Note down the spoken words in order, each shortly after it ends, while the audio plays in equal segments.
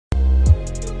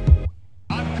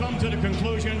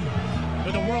conclusion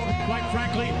that the world, quite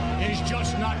frankly, is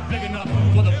just not big enough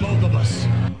for the both of us.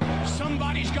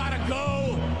 Somebody's got to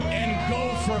go and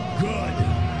go for good.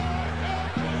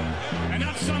 And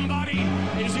that somebody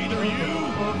is either you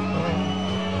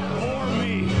or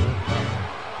me.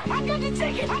 I got the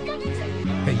ticket.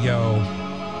 Hey, yo.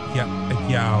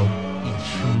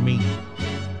 It's me.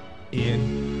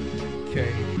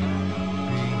 NKB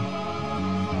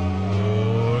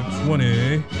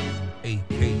 420,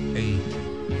 a.k.a.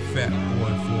 Fat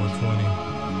Boy 420,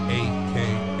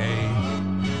 a.k.a.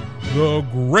 the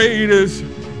greatest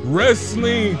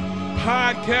wrestling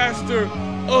podcaster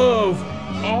of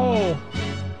all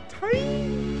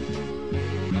time.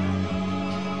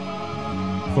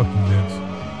 Fuck you, Vince.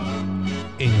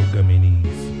 And your gummy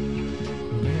knees.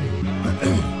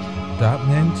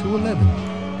 Dotman 211.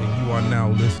 And you are now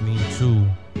listening to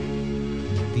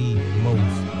the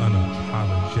most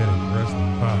unapologetic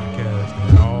wrestling podcast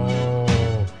in all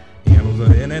handles of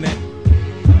the internet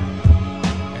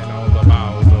and all the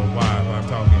bowels of why I'm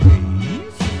talking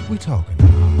these. We talking.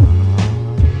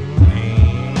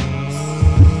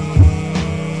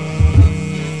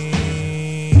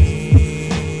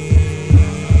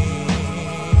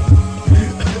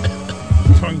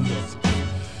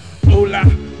 Hola,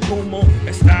 como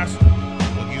estás?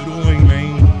 What you doing,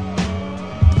 man?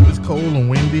 It's cold and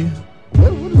windy.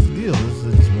 What is the deal?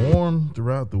 It's warm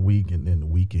throughout the week, and then the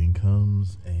weekend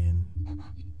comes and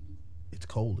it's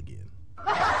cold again.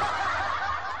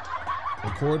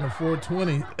 According to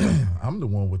 420, I'm the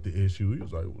one with the issue. He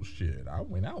was like, well, shit, I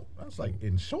went out. I was like,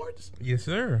 in shorts? Yes,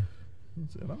 sir. He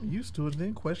said, I'm used to it.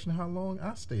 Then question how long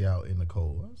I stay out in the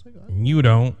cold. I was like, You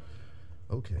don't.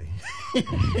 Okay. With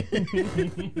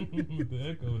the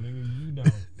echo, nigga, you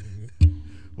don't. Nigga.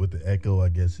 With the echo, I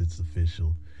guess it's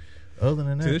official. Other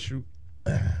than that, Tissue.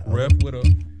 Rep with a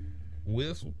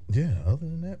whistle. Yeah, other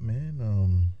than that,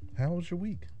 man, how was your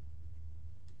week?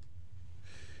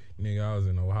 Nigga, I was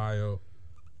in Ohio.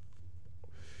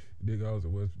 Nigga, I was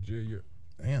in West Virginia.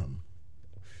 Damn.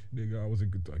 Nigga, I was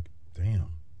in Kentucky.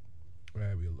 Damn. I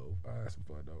had me a little. I had some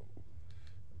fun though.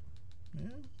 Yeah.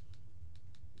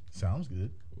 Sounds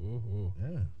good. Ooh.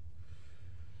 Yeah.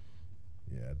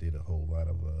 Yeah, I did a whole lot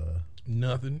of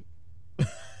nothing.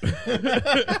 A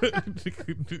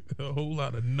whole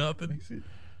lot of nothing.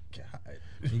 God.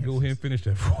 You go ahead and finish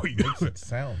that for you. It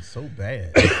sounds so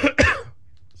bad.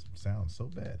 Sounds so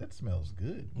bad. That smells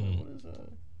good. What is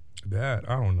that?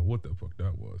 I don't know what the fuck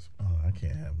that was. Oh, I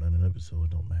can't have none of it, so it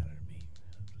don't matter to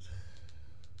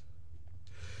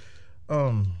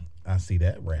me. I see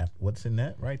that wrap. What's in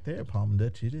that right there? Palm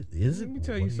Dutch it is it? Let me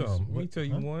tell you something. Let me tell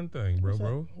you one thing,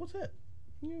 bro. What's that?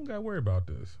 You don't gotta worry about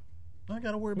this. I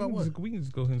gotta worry about what? We can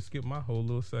just go ahead and skip my whole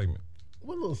little segment.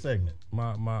 What little segment?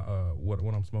 My what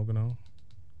I'm smoking on?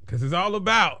 Because it's all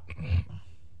about.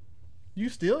 You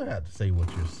still have to say what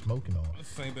you're smoking on.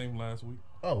 Same thing from last week.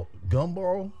 Oh,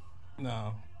 gumball?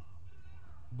 No.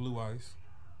 Blue ice.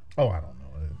 Oh, I don't know.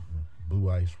 Blue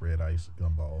ice, red ice,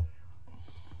 gumball.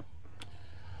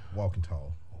 Walking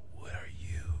tall. What are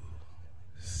you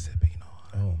sipping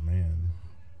on? Oh man,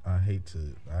 I hate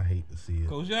to see it.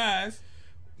 Close your eyes.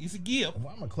 It's a gift.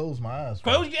 Well, I'm gonna close my eyes.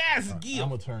 Close your eyes. It's a gift. I'm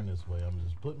gonna turn this way. I'm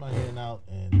just putting my hand out,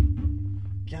 and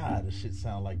God, this shit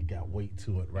sound like it got weight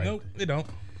to it, right? Nope, it don't.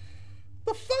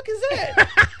 The fuck is that?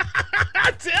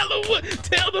 Tell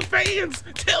the fans.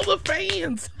 Tell the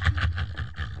fans.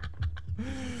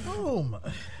 Oh my.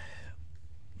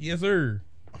 Yes, sir.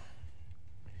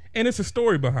 And it's a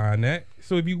story behind that.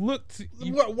 So if you look,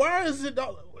 why is it?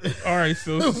 All right,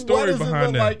 so it's a story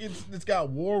behind that. Like it's got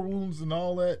war wounds and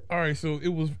all that. All right, so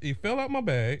it fell out my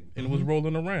bag and it was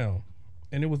rolling around,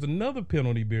 and it was another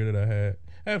penalty beer that I had.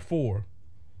 I had 4.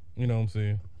 You know what I'm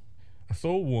saying? I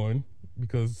sold one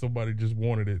because somebody just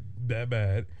wanted it that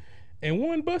bad, and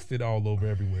one busted all over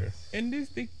everywhere. And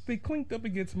they clinked up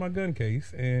against my gun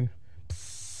case, and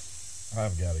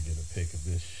I've got to get a pic of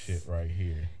this shit right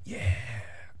here. Yeah.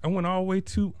 I went all the way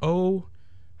to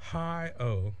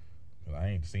Ohio. I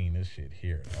ain't seen this shit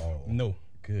here at all. No.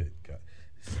 Good God.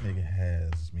 This nigga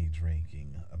has me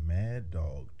drinking a Mad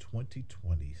Dog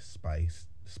 2020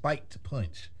 spiked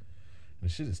punch. The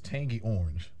shit is tangy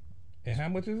orange. And how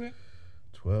much is it?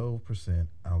 12%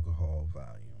 alcohol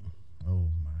volume. Oh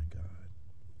my God.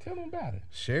 Tell them about it.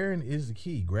 Sharing is the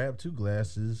key. Grab 2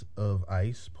 glasses of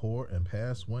ice, pour, and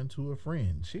pass one to a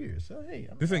friend. Cheers. So, hey,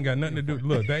 this ain't got nothing to do.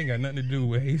 Look, that ain't got nothing to do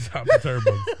with Aesop and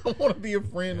Turbos. I want to be a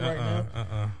friend right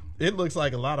now. It looks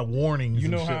like a lot of warnings. You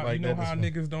know and how shit like you know that. how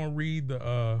niggas don't read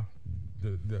the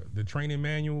the training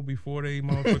manual before they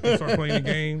motherfuckers start playing the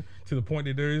game to the point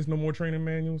that there is no more training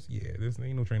manuals. Yeah, there's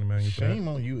ain't no training manual. Shame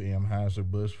on you,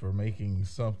 Anheuser-Busch, for making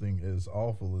something as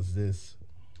awful as this.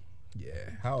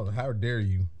 Yeah. How dare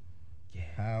you? Yeah.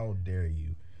 How dare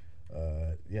you?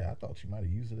 I thought you might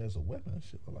have used it as a weapon and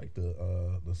shit. Like the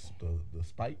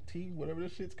spike tea, whatever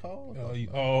this shit's called. You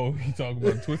talking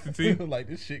about Twisted Tea? Like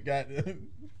this shit got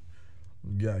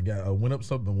went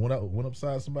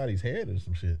upside somebody's head or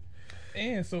some shit.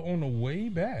 And so on the way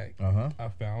back, I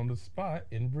found a spot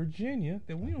in Virginia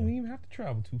that we don't even have to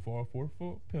travel too far for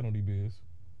penalty beers.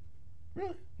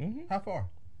 Really? Mm-hmm. How far?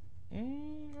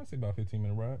 I'd say about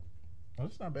 15-minute ride. Oh,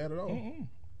 that's not bad at all.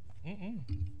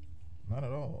 Not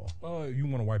at all. You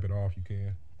want to wipe it off, you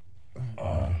can.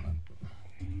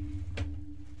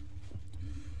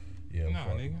 Yeah.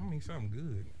 Nah, nigga, I mean something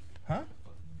good. Huh?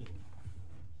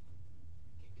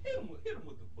 Hit him with the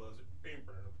buzzer.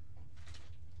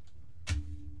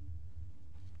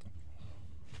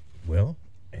 Well,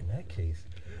 in that case,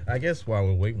 I guess while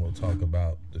we're waiting, we'll talk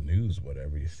about the news,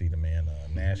 whatever. You see the man,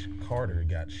 Nash Carter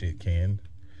got shit canned.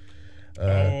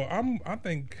 I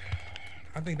think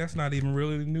that's not even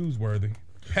really newsworthy.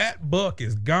 Pat Buck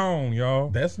is gone, y'all.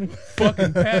 That's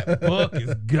fucking Pat Buck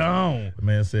is gone. The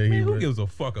man said who gives a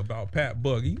fuck about Pat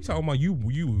Buck? You talking about you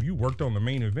worked on the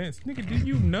main events, nigga? Did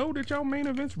you know that y'all main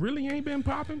events really ain't been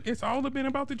popping? It's all been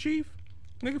about the Chief.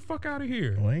 Nigga, fuck out of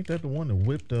here. Well, ain't that the one that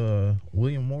whipped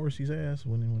William Morrissey's ass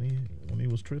when he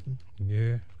was tripping?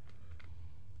 Yeah.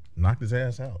 Knocked his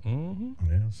ass out. Mm-hmm.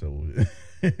 Yeah, so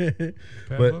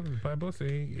Pat Buck said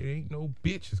it ain't no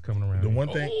bitches coming around. The one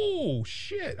thing. Oh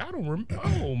shit! I don't remember.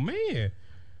 Oh man.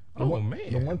 The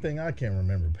one thing I can't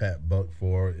remember Pat Buck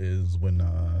for is when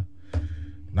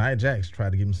Nia Jax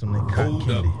tried to give him some of that cotton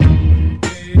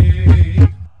candy.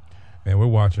 Man, we're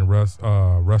watching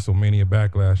WrestleMania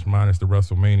Backlash minus the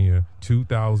WrestleMania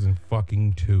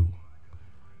 2002.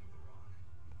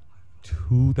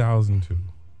 2002.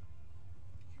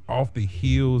 Off the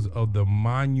heels of the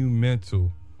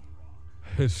monumental,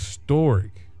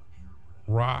 historic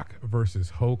Rock versus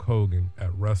Hulk Hogan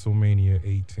at WrestleMania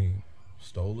 18.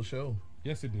 Stole the show.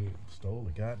 Yes, it did. Stole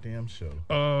the goddamn show.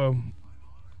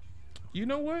 You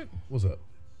know what? What's up?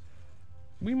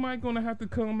 We might gonna have to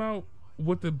come out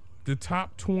with the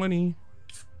top 20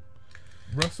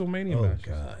 WrestleMania matches. Oh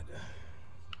God.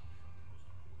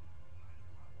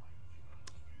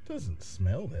 Doesn't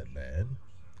smell that bad.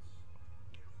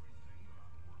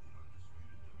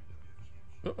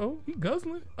 Uh-oh, he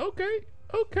guzzling. Okay.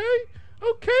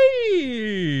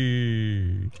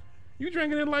 You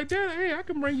drinking it like that? Hey, I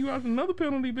can bring you out another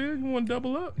penalty beer. You want to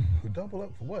double up? Double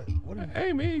up for what?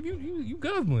 Hey, man, you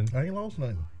guzzling. I ain't lost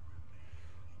nothing.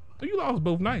 You lost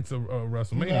both nights of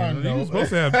WrestleMania. No. You were supposed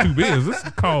to have two beers. This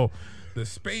is called the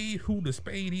spade who the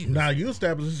spade is. Nah, you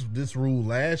established this rule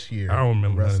last year. I don't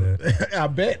remember none of that. I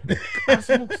bet. I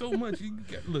smoked so much.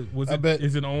 Look, bet.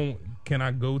 Is it on? Can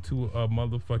I go to a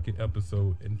motherfucking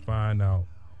episode and find out?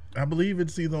 I believe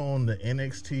it's either on the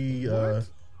NXT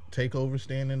Takeover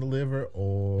Stand and Deliver,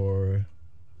 or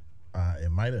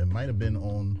it might have been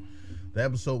on the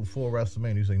episode before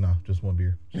WrestleMania. You say, no, just one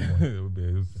beer. Just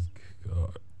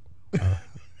one.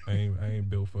 I ain't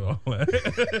built for all that.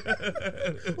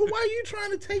 Well, why are you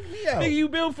trying to take me out? Nigga, you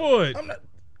built for it. I'm not.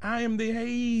 I am the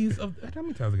haze of. How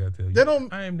many times I gotta tell you?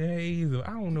 I am the haze of. I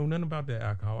don't know nothing about that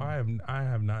alcohol. I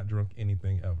have not drunk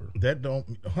anything ever. That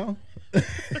don't, huh?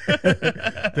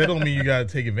 That don't mean you gotta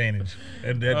take advantage,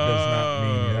 and that does not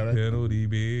mean you gotta.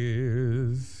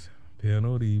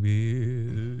 Penalty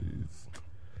beers.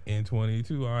 In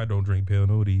 22, I don't drink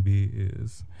penalty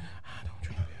beers. I don't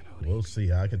drink penalty. We'll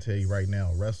see. I can tell you right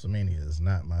now, WrestleMania is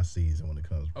not my season when it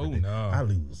comes to no. I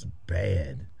lose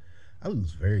bad. I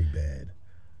lose very bad.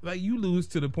 Like, you lose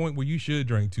to the point where you should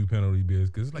drink 2 penalty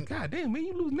beers, because it's like, God damn, man,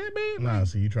 you losing that bad? Nah,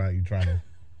 so you trying to,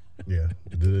 yeah,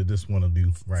 this one will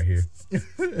do right here.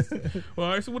 Well, all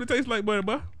right, so what it tastes like, buddy,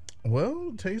 boy? Well,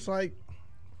 it tastes like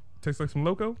some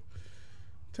Loco?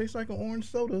 Tastes like an orange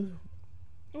soda.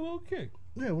 A little kick.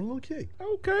 Yeah, with a little kick.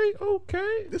 Okay.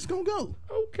 It's gonna go.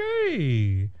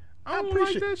 Okay. I don't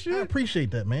like that shit. I appreciate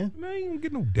that, man. Man, you don't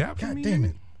get no dap from me. God damn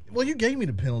it. Well, you gave me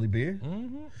the penalty beer.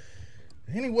 Mm-hmm.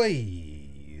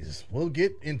 Anyways, we'll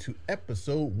get into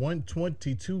episode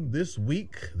 122 this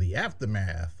week. The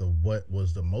aftermath of what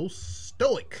was the most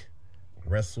stoic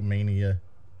WrestleMania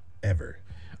ever.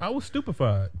 I was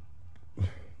stupefied.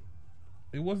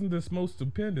 It wasn't this most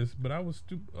stupendous, but I was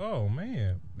oh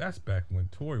man, that's back when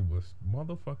Tori was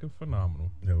motherfucking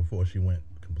phenomenal. Yeah, before she went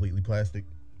completely plastic.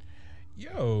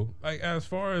 Yo, like, as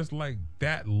far as like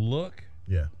that look,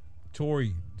 yeah,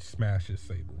 Tori smashes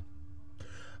Sable.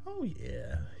 Oh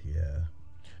yeah.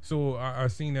 So I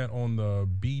seen that on the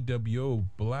BWO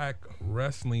Black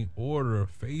Wrestling Order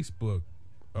Facebook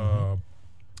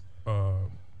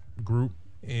group,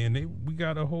 and we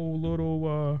got a whole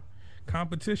little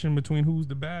competition between who's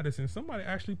the baddest, and somebody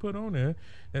actually put on there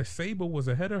that Sable was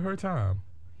ahead of her time.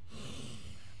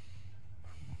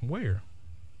 Where?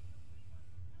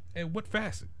 And what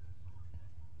facet?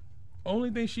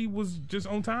 Only thing she was just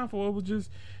on time for was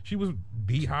just she was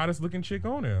the hottest looking chick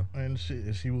on there. And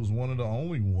she was one of the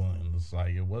only ones.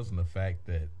 Like, it wasn't the fact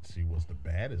that she was the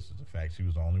baddest, it's the fact she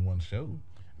was the only one showed.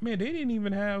 Man, they didn't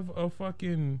even have a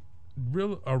fucking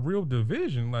real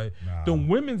division. Like, Nah. the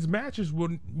women's matches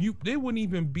wouldn't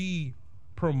even be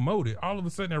promoted. All of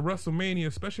a sudden at WrestleMania,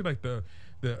 especially like the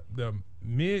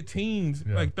mid-teens,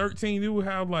 Yeah. like 13, they would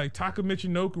have like Taka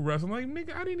Michinoku wrestling. Like,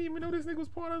 nigga, I didn't even know this nigga was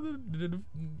part of the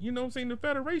you know what I'm saying, the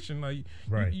federation. Like,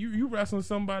 Right. you wrestling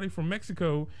somebody from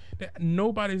Mexico that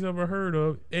nobody's ever heard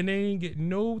of, and they ain't get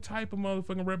no type of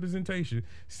motherfucking representation.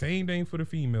 Same thing for the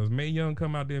females. Mae Young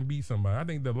come out there and beat somebody. I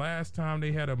think the last time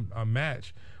they had a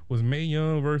match was Mae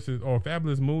Young or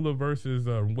Fabulous Moolah versus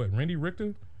Wendy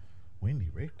Richter, Wendy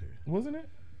Richter. wasn't it?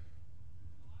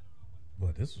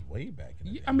 But this was way back in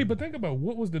the Yeah, day. I mean, but think about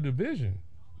what was the division.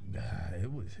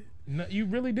 It was. No, you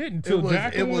really didn't. It Till was,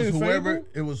 Jacqueline and whoever. Sable?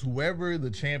 It was whoever the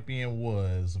champion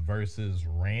was versus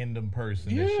random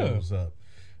person that Yeah. shows up.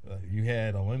 You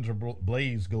had Alundra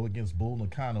Blaze go against Bull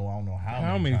Nakano. I don't know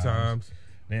how many times.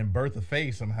 Then Bertha Faye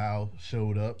somehow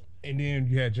showed up. And then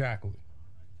you had Jacqueline.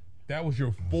 That was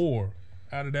your 4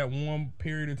 out of that one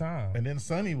period of time. And then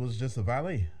Sunny was just a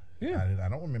valet. Yeah. I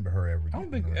don't remember her ever. I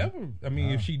don't think ever. I mean,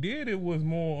 if she did, it was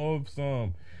more of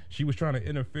she was trying to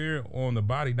interfere on the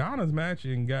Body Donna's match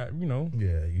and got,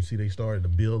 Yeah, you see, they started to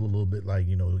build a little bit. Like,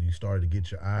 you started to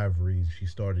get your Ivories, she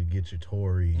started to get your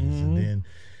Tories, and then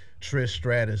Trish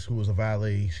Stratus, who was a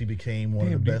valet, she became one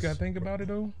of the you best. got to think about it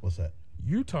though. What's that?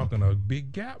 You're talking a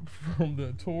big gap from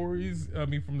the Tories. I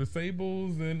mean, from the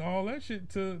Sables and all that shit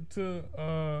to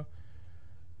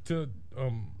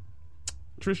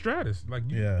Trish Stratus. Like,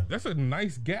 Yeah. that's a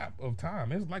nice gap of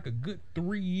time. It's like a good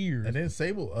 3 years. And then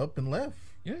Sable up and left.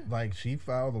 Yeah. Like, she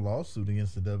filed a lawsuit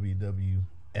against the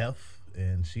WWF,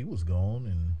 and she was gone.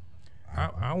 And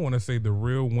I want to say the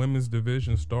real women's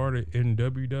division started in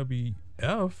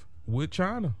WWF with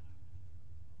China.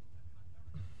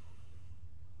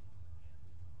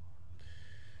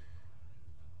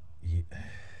 yeah,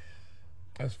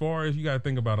 As far as you got to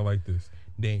think about it like this,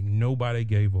 there ain't nobody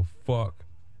gave a fuck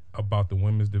about the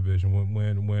women's division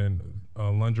when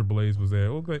Alundra Blaze was there.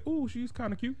 Okay, oh, she's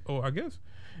kind of cute. Oh, I guess.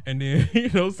 And then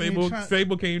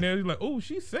Sable came there. He's like, oh,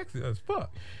 she's sexy as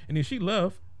fuck. And then she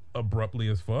left abruptly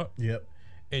as fuck. yep.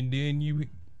 And then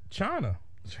China.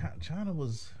 China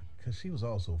was, because she was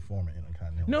also former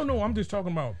Intercontinental. No, I'm champion. just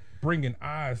talking about bringing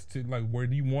eyes to like where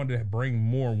you wanted to bring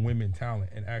more women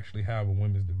talent and actually have a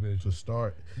women's division. to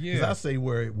start. Yeah. Because I say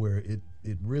where it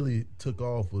really took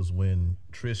off was when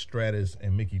Trish Stratus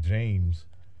and Mickie James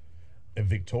and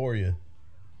Victoria.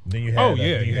 Then you had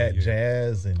you had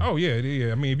Jazz and Oh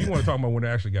yeah. I mean, if you want to talk about when it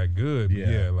actually got good,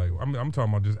 Yeah. like I'm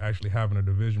talking about just actually having a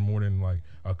division more than like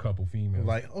a couple females.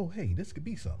 like, oh hey, this could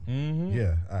be something. Mhm.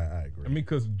 Yeah, I agree. I mean,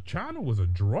 because China was a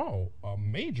draw, a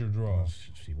major draw.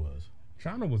 She was.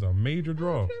 China was a major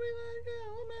draw.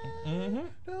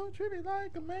 Don't treat me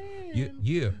like a man.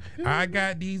 Yeah. I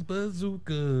got these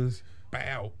bazookas.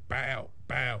 Bow, bow,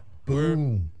 bow.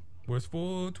 Boom. Where's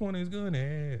 420's gun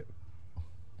at?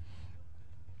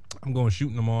 I'm going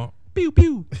shooting them all. Pew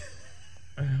pew.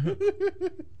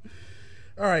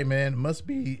 All right, man. Must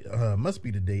be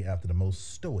the day after the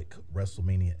most stoic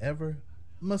WrestleMania ever.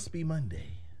 Must be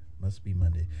Monday. Must be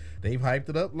Monday. They've hyped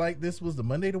it up like this was the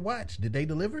Monday to watch. Did they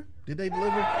deliver?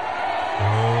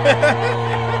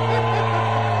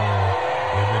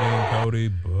 If it ain't Cody,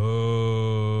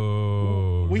 boo.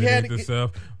 We If it had ain't to the get-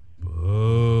 Seth,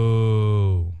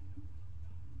 boo.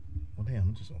 Well, damn,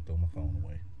 I'm just gonna throw my phone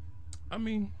away. I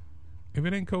mean, if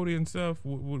it ain't Cody and Seth,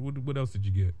 what else did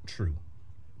you get? True.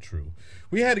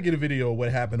 We had to get a video of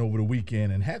what happened over the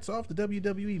weekend, and hats off to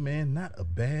WWE, man. Not a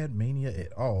bad Mania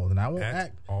at all. And I won't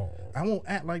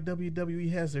act like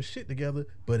WWE has their shit together,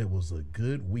 but it was a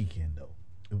good weekend though.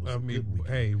 It was I a good mean, weekend.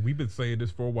 hey, we've been saying this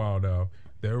for a while now.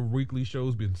 Their weekly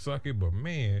shows been sucking, but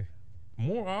man,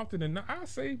 more often than not, I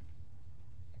say,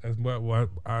 as what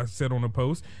I said on the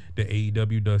post, that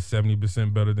AEW does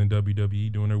 70% better than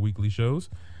WWE doing their weekly shows.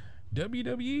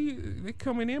 WWE, they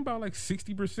coming in about like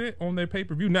 60% on their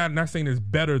pay-per-view. Not saying it's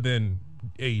better than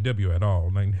AEW at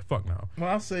all. Like, fuck no. Well,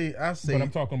 I say, But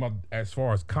I'm talking about as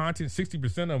far as content, 60%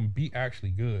 of them be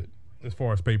actually good as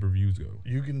far as pay-per-views go.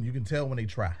 you can tell when they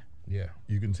try. Yeah.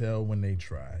 You can tell when they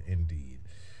try, indeed.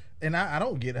 And I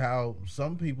don't get how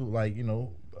some people, like, you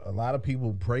know, a lot of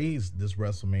people praise this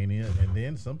WrestleMania, and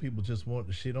then some people just want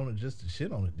to shit on it just to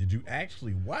shit on it. Did you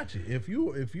actually watch it? If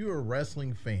you're a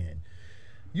wrestling fan,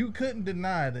 you couldn't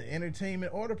deny the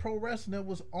entertainment or the pro wrestling that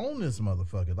was on this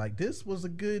motherfucker. Like, this was a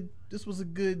good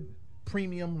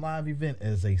premium live event,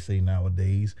 as they say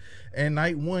nowadays. And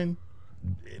night one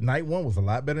was a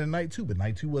lot better than night two, but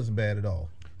night two wasn't bad at all.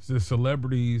 The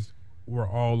celebrities were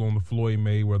all on the Floyd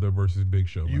Mayweather versus Big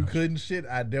Show match. You couldn't shit.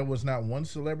 There was not one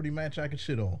celebrity match I could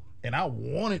shit on, and I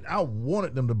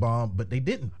wanted them to bomb, but they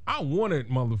didn't. I wanted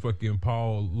motherfucking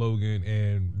Paul Logan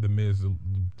and The Miz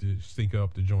to sync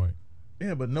up the joint.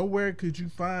 Yeah, but nowhere could you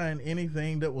find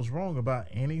anything that was wrong about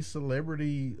any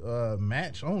celebrity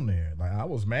match on there. Like, I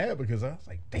was mad because I was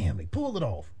like, damn, they pulled it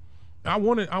off. I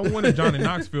wanted Johnny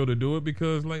Knoxville to do it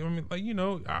because, like, I mean, like, you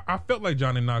know, I felt like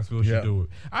Johnny Knoxville should do it.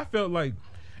 I felt like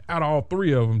out of all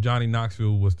three of them, Johnny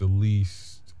Knoxville was the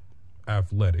least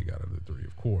athletic out of the three,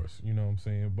 of course. You know what I'm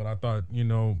saying? But I thought, you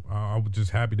know, I was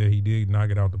just happy that he did knock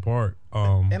it out the park.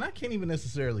 And I can't even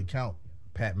necessarily count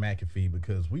Pat McAfee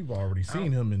because we've already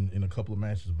seen him in a couple of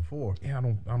matches before. Yeah, I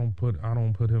don't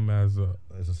put him as a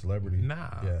celebrity. Nah,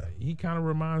 yeah. He kind of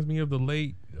reminds me of the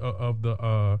late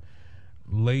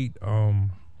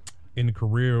in the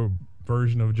career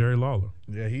version of Jerry Lawler.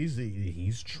 Yeah,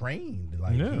 he's trained.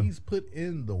 Like, he's put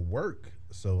in the work.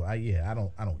 So I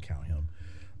don't count him.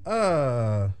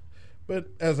 But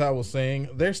as I was saying,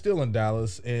 they're still in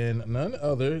Dallas, and none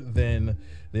other than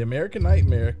the American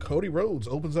Nightmare, Cody Rhodes,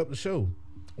 opens up the show.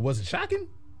 Was it shocking?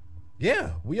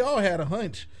 Yeah, we all had a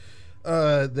hunch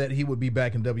that he would be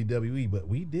back in WWE, but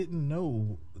we didn't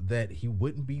know that he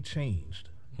wouldn't be changed.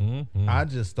 Mm-hmm. I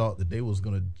just thought that they was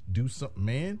gonna do something,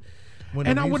 man.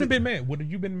 And I wouldn't have been mad. Would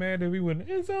have you been mad if he wouldn't?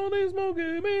 It's only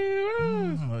smoking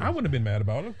mirrors. I wouldn't have been mad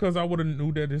about it because I would have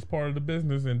knew that it's part of the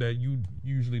business and that you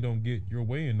usually don't get your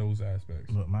way in those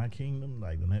aspects. But My Kingdom,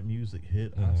 like when that music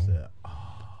hit, I said,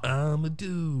 I'm a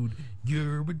dude,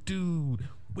 you're a dude.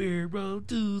 We're all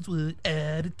dudes with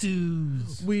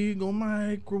attitudes. We gon'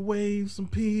 microwave some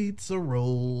pizza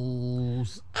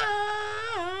rolls.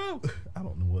 Oh. I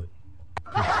don't know what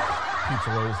pizza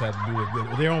rolls had to do with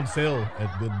Good. They're on sale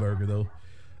at Good Burger though.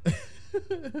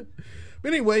 But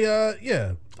anyway,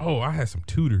 yeah. Oh, I had some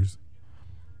Tudors.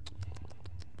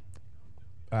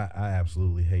 I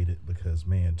absolutely hate it because,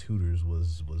 man, Tudors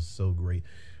was so great.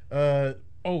 And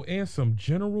some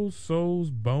General Tso's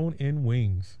bone-in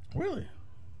wings. Really?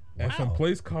 At some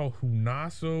place called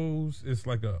Hunaso's. It's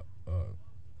like a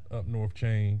up north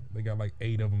chain. They got like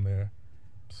 8 of them there.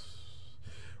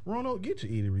 Ronald, get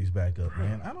your eateries back up,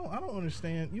 man. I don't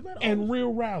understand. You got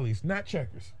real rallies, not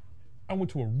Checkers. I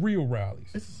went to a real Rallies.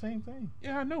 It's the same thing.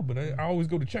 Yeah, I know, but I always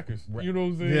go to Checkers. You know what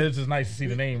I'm saying? Yeah, it's just nice to see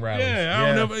the name Rallies. Yeah, I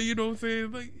don't ever, you know what I'm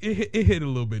saying? Like, it hit a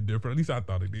little bit different. At least I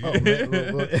thought it did. Oh,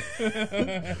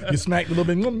 man, you smacked a little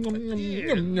bit.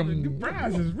 The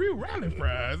fries is real Rally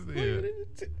fries. Yeah.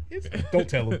 Don't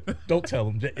tell them. Don't tell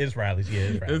them. It's Rallies. Yeah,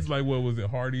 it's Rallies. It's like, what was it?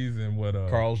 Hardee's and what?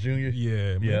 Carl's Jr.?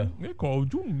 Yeah. Man, Carl's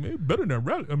Jr. Man, better than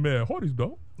Hardee's,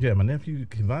 though. Yeah, my nephew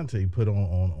Kevante put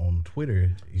on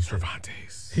Twitter.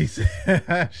 Cervantes. He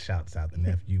said, shouts out the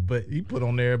nephew, but he put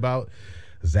on there about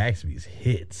Zaxby's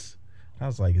hits. I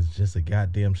was like, it's just a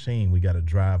goddamn shame we got to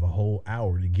drive a whole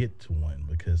hour to get to one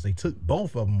because they took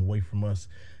both of them away from us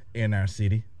in our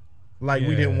city. Like,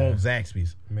 we didn't want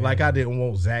Zaxby's. Man. Like, I didn't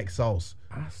want Zax sauce.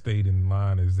 I stayed in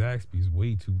line at Zaxby's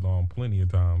way too long, plenty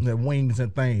of times. The wings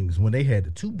and things when they had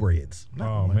the 2 breads.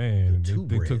 Man,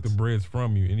 they took the breads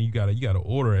from you, and you gotta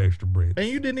order extra bread. And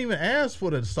you didn't even ask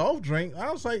for the soft drink.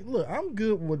 I was like, look, I'm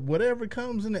good with whatever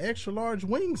comes in the extra large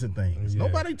wings and things. Yeah.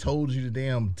 Nobody told you to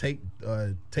damn take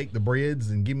the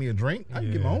breads and give me a drink. I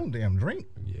can get my own damn drink.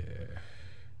 Yeah.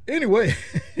 Anyway.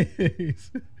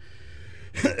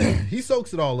 He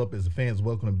soaks it all up as the fans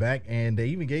welcome him back, and they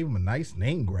even gave him a nice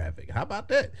name graphic. How about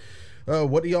that?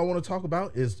 What do y'all want to talk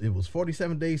about? It was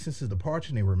 47 days since his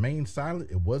departure, and they remained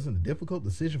silent. It wasn't a difficult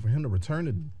decision for him to return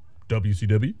to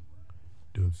WCW.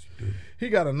 He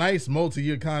got a nice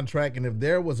multi-year contract, and if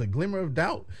there was a glimmer of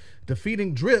doubt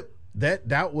defeating Drip, that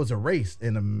doubt was erased,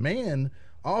 and a man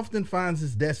often finds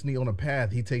his destiny on a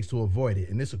path he takes to avoid it.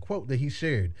 And it's a quote that he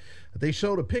shared. They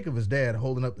showed a pic of his dad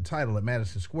holding up the title at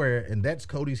Madison Square, and that's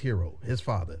Cody's hero, his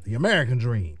father, the American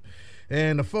Dream.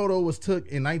 And the photo was took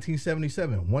in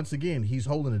 1977. Once again, he's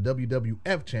holding the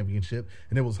WWF Championship,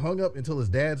 and it was hung up until his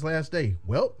dad's last day.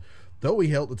 Well, though he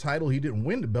held the title, he didn't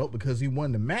win the belt because he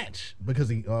won the match via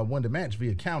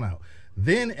countout.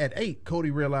 Then at 8, Cody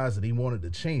realized that he wanted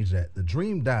to change that. The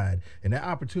dream died, and that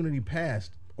opportunity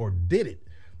passed, or did it?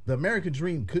 The American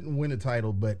Dream couldn't win a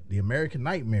title, but the American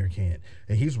Nightmare can.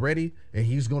 And he's ready, and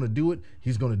he's going to do it.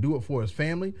 He's going to do it for his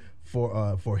family,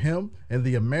 for him, and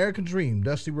the American Dream,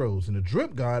 Dusty Rhodes. And the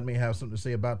Drip God may have something to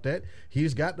say about that.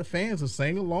 He's got the fans to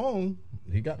sing along.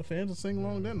 He got the fans to sing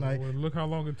along that night. Well, look how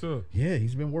long it took. Yeah,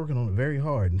 he's been working on it very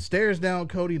hard. And stares down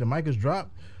Cody. The mic is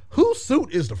dropped. Whose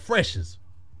suit is the freshest?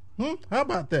 How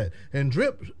about that? And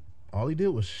Drip, all he did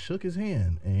was shook his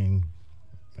hand, and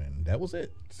that was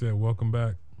it. Said, welcome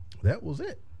back. That was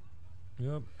it.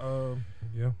 Yep.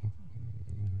 Yeah.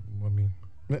 I mean,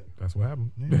 that's what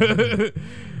happened.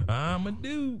 I'm a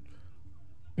dude.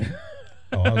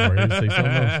 Oh, I was ready to say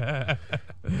something else.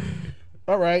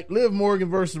 All right. Liv Morgan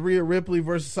versus Rhea Ripley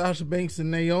versus Sasha Banks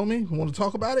and Naomi. Want to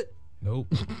talk about it?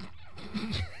 Nope.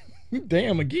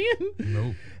 Damn, again?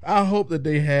 Nope. I hope that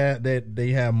they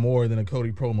have more than a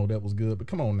Cody promo that was good. But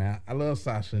come on now. I love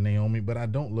Sasha and Naomi, but I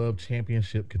don't love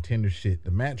championship contender shit.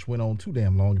 The match went on too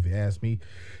damn long, if you ask me,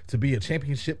 to be a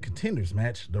championship contenders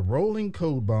match. The rolling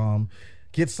code bomb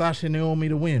gets Sasha and Naomi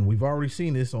to win. We've already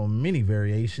seen this on many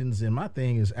variations. And my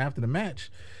thing is, after the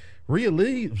match, Rhea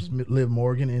leaves Liv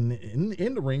Morgan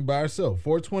in the ring by herself.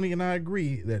 420 and I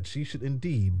agree that she should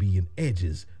indeed be in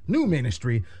Edge's new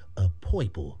ministry of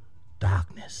Purple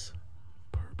Darkness.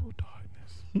 Purple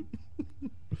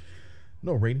Darkness.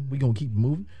 No rating. We gonna keep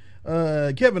moving.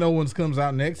 Kevin Owens comes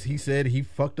out next. He said he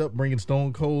fucked up bringing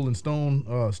Stone Cold and Stone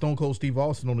Cold Steve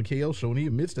Austin on the KO show, and he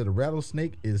admits that a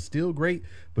rattlesnake is still great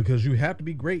because you have to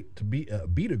be great to beat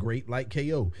a great like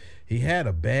KO. He had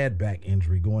a bad back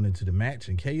injury going into the match,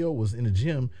 and KO was in the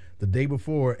gym the day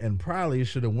before and probably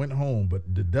should have went home, but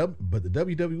the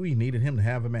WWE needed him to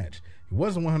have a match. He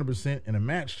wasn't 100%, and a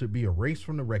match should be erased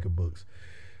from the record books.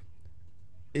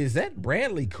 Is that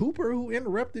Bradley Cooper who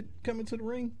interrupted coming to the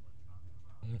ring?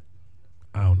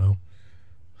 I don't know.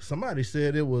 Somebody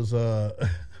said it was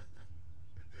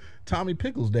Tommy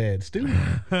Pickles' dad, Stu.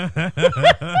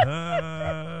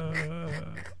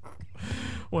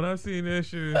 When I seen that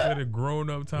shit and said it grown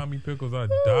up Tommy Pickles, I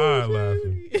died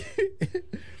laughing.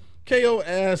 KO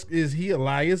asked, is he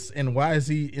Elias and why is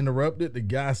he interrupted? The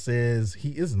guy says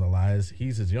he isn't Elias.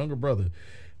 He's his younger brother.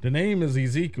 The name is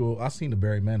Ezekiel. I seen the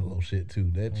Barry Manilow shit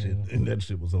too. That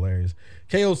shit was hilarious.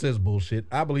 KO says bullshit.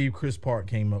 I believe Chris Park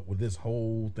came up with this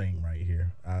whole thing right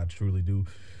here. I truly do.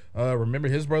 Remember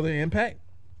his brother Impact?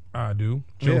 I do.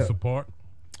 Joseph Park.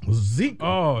 Zeke.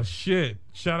 Oh shit!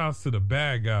 Shout outs to the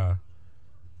bad guy.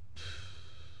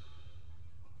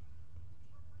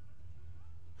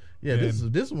 Yeah,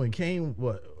 this one came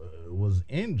was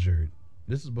injured.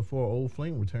 This is before Old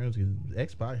Flame returns.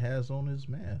 X-Pac has on his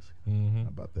mask. Mm-hmm. How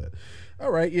about that? All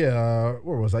right, yeah.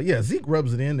 Where was I? Yeah, Zeke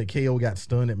rubs it in that KO got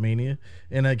stunned at Mania,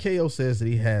 and KO says that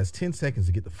he has 10 seconds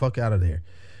to get the fuck out of there.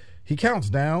 He counts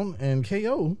down, and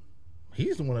KO,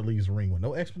 he's the one that leaves the ring with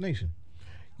no explanation.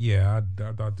 Yeah,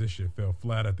 I thought this shit fell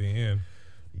flat at the end.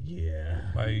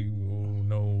 Yeah, like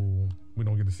no, we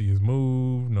don't get to see his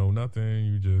move. No, nothing.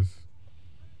 You just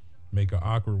make an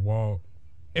awkward walk.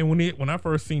 And when I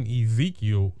first seen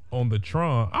Ezekiel on the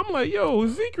Tron, I'm like, yo,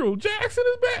 Ezekiel Jackson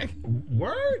is back.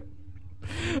 Word?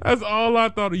 That's all I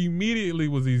thought immediately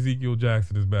was Ezekiel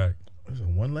Jackson is back. It's a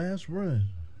one last run.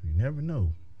 You never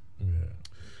know. Yeah.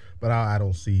 But I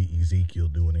don't see Ezekiel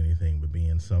doing anything but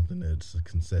being something that's a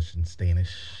concession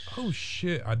standish. Oh,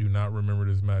 shit. I do not remember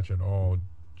this match at all.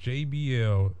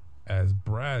 JBL as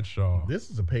Bradshaw. This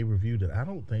is a pay-per-view that I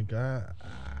don't think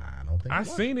I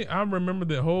seen it. I remember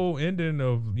the whole ending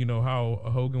of, how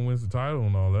Hogan wins the title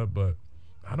and all that, but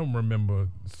I don't remember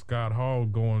Scott Hall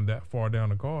going that far down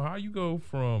the call. How you go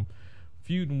from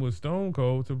feuding with Stone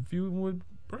Cold to feuding with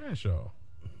Bradshaw?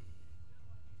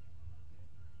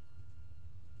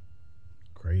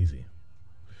 Crazy.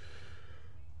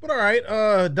 But all right,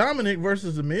 Dominic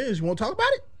versus The Miz. You want to talk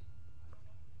about it?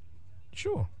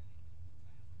 Sure.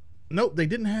 Nope, they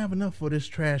didn't have enough for this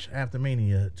trash after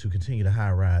Mania to continue the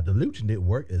high ride. The Lucha didn't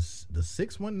work as the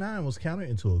 619 was countered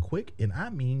into a quick, and I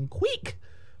mean quick,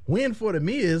 win for The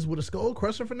Miz with a skull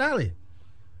crusher finale.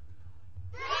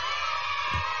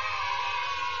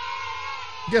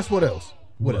 Guess what else?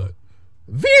 What else?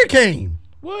 Veer came.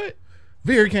 What?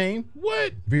 Veer came.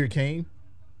 What? Veer came.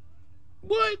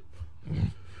 What?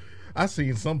 I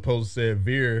seen some posts said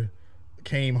Veer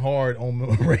came hard on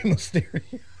Rey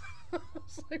Mysterio. I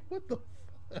was like, what the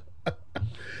fuck?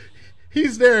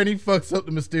 He's there and he fucks up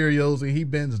the Mysterios and he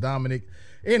bends Dominic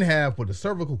in half with a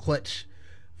cervical clutch.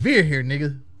 Veer here,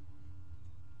 nigga.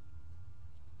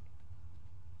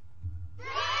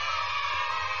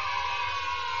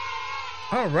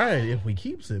 All right, if we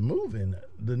keeps it moving,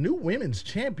 the new women's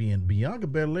champion, Bianca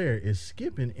Belair, is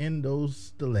skipping in those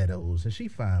stilettos. And she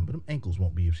fine, but them ankles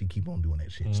won't be if she keep on doing that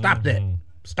shit. Stop that.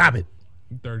 Stop it.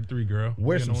 You 33, girl.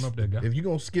 Wear You some, getting on up that guy. if you're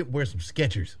going to skip, wear some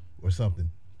Skechers or something.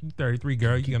 You 33,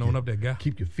 girl. You get on up that guy.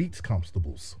 Keep your feet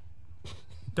comfortables.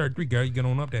 33, girl. You get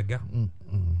on up that guy.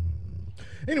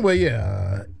 Anyway,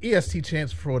 yeah, EST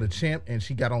chants for the champ, and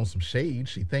she got on some shade.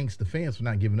 She thanks the fans for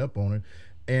not giving up on her.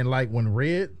 And like when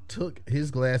Red took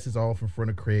his glasses off in front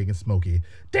of Craig and Smokey,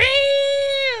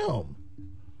 damn!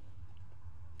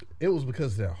 It was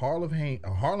because of that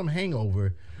Harlem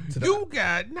hangover. You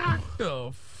got knocked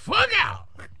the fuck out.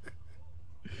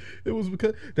 It was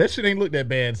because that shit ain't look that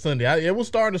bad Sunday. It was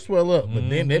starting to swell up, but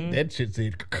then that shit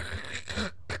said.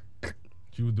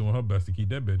 She was doing her best to keep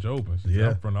that bitch open. She Yeah.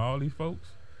 in front of all these folks.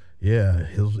 Yeah,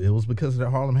 it was because of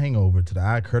that Harlem hangover to the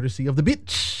eye courtesy of the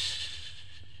bitch.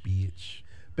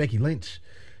 Becky Lynch.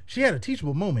 She had a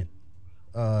teachable moment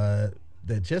that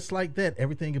just like that,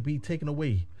 everything could be taken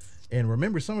away. And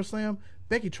remember SummerSlam?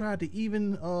 Becky tried, but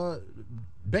even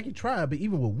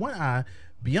with one eye,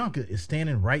 Bianca is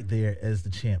standing right there as the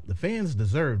champ. The fans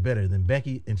deserve better than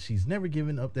Becky, and she's never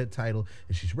given up that title,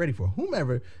 and she's ready for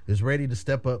whomever is ready to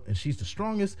step up, and she's the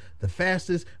strongest, the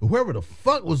fastest. Whoever the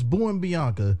fuck was booing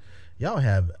Bianca, y'all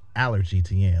have allergy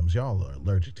to yams. Y'all are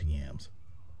allergic to yams.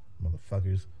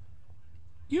 Motherfuckers.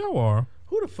 You are.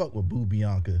 Who the fuck would boo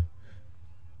Bianca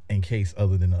in case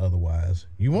other than otherwise?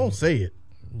 You won't say it.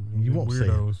 You won't say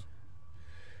it. Weirdos.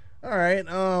 All right.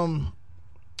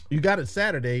 You got it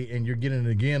Saturday, and you're getting it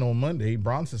again on Monday.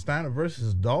 Bronson Steiner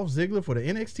versus Dolph Ziggler for the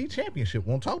NXT Championship.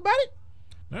 Won't talk about it?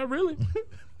 Not really.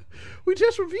 We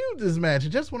just reviewed this match,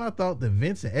 and just when I thought that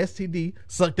Vince and STD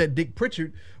sucked that Dick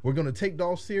Pritchard were going to take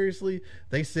Dolph seriously,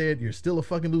 they said, you're still a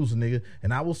fucking loser, nigga.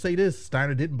 And I will say this,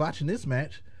 Steiner didn't botch in this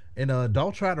match. And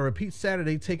Dolph tried to repeat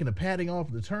Saturday, taking the padding off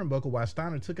of the turnbuckle while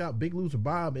Steiner took out Big Loser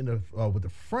Bob in the with the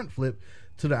front flip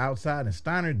to the outside, and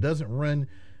Steiner doesn't run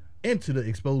into the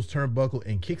exposed turnbuckle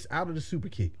and kicks out of the super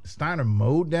kick. Steiner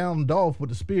mowed down Dolph with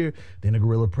the spear, then a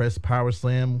gorilla press power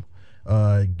slam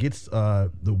gets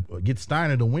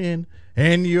Steiner to win,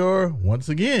 and your once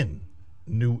again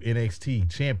new NXT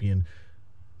champion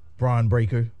Braun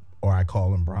Breaker, or I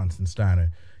call him Bronson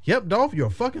Steiner. Yep, Dolph, you're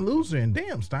a fucking loser, and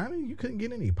damn, Steiner, you couldn't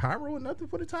get any pyro or nothing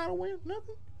for the title win?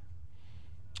 Nothing?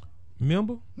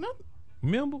 Remember? Nothing?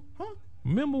 Remember? Huh?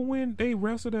 Remember when they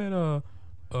wrestled at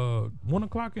 1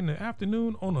 o'clock in the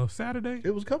afternoon on a Saturday?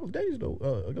 It was a couple of days ago,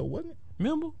 wasn't it?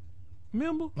 Remember?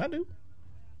 I do.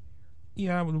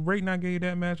 Yeah, the rating I gave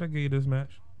that match, I gave this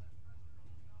match.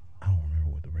 I don't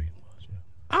remember what the rating was. Yeah.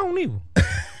 I don't either.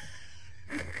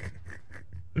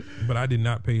 But I did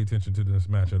not pay attention to this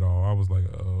match at all. I was like,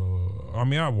 I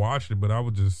mean, I watched it, but I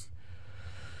was just,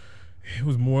 it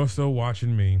was more so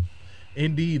watching me.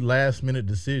 Indeed, last minute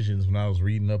decisions. When I was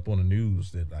reading up on the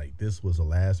news that like this was a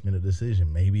last minute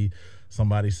decision, maybe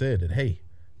somebody said that, hey,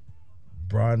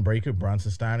 Braun Breaker,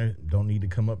 Bronson Steiner don't need to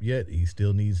come up yet. He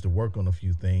still needs to work on a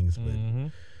few things. But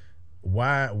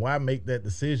why make that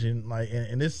decision? Like,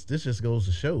 and this just goes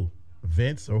to show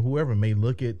Vince or whoever may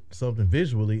look at something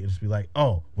visually and just be like,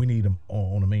 oh, we need him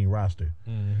on the main roster,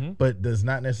 but does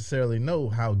not necessarily know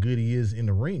how good he is in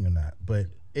the ring or not. But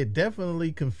it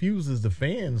definitely confuses the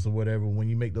fans or whatever when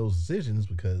you make those decisions,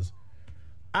 because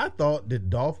I thought that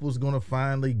Dolph was going to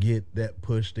finally get that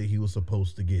push that he was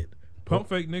supposed to get. Pump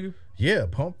fake, nigga. Yeah,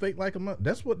 pump fake like a month.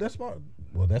 That's what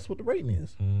the rating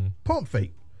is. Pump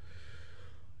fake.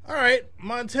 All right,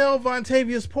 Montel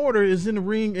Vontavious Porter is in the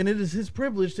ring, and it is his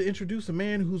privilege to introduce a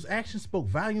man whose actions spoke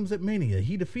volumes at Mania.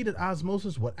 He defeated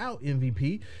Osmosis without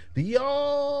MVP, the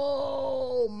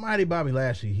almighty Bobby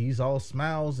Lashley. He's all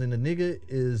smiles, and the nigga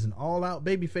is an all-out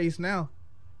babyface now.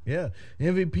 Yeah,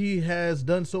 MVP has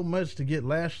done so much to get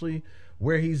Lashley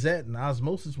where he's at, and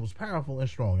Osmosis was powerful and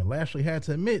strong, and Lashley had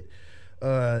to admit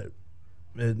that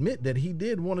he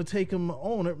did want to take him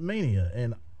on at Mania,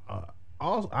 and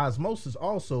Osmosis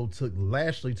also took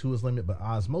Lashley to his limit, but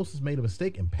Osmosis made a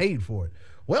mistake and paid for it.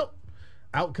 Well,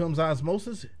 out comes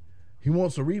Osmosis. He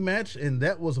wants a rematch, and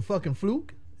that was a fucking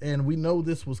fluke, and we know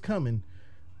this was coming.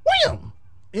 Wham!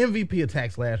 MVP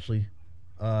attacks Lashley,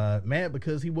 mad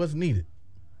because he wasn't needed.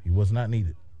 He was not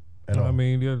needed at all. I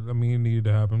mean, it needed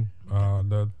to happen.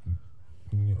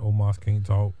 Omos can't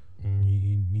talk.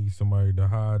 He needs somebody to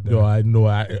hide that. No, I know.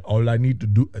 All I need to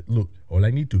do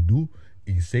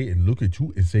is say and look at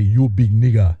you and say, you big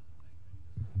nigga.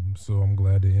 So I'm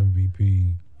glad the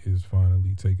MVP is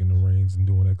finally taking the reins and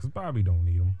doing that, because Bobby don't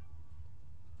need him.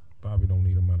 Bobby don't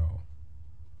need him at all.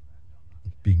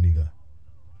 Big nigga.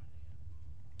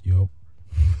 Yup.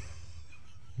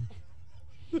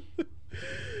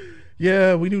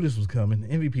 Yeah, we knew this was coming.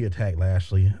 MVP attacked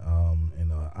Lashley,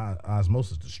 and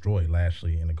Osmosis destroyed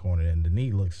Lashley in the corner, and the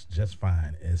knee looks just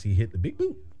fine as he hit the big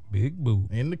boot. Big boot.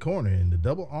 In the corner, and the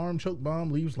double arm choke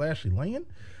bomb leaves Lashley laying.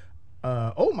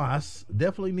 Omos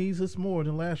definitely needs us more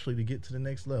than Lashley to get to the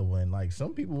next level, and like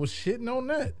some people were shitting on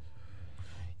that.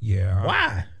 Yeah.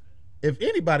 Why? If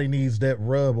anybody needs that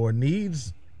rub or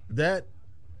needs that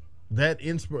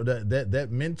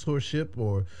mentorship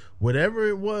or whatever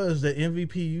it was that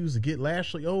MVP used to get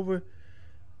Lashley over,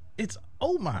 it's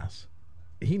Omos.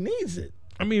 He needs it.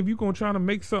 I mean, if you're gonna try to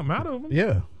make something out of him,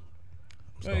 Yeah.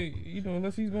 like, you know,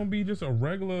 unless he's gonna be just a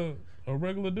regular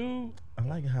dude. I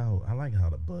like how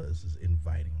the buzz is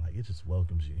inviting. Like it just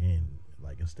welcomes you in.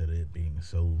 Like instead of it being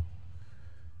so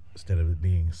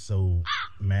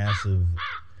massive.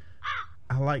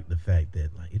 I like the fact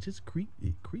that like it just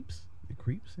creeps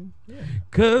in. Yeah.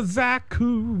 'Cause I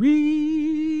could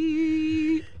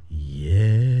read.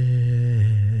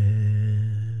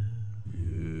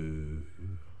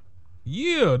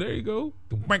 Yeah, there you go.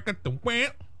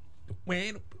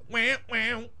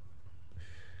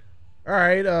 All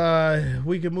right,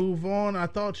 we can move on. I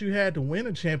thought you had to win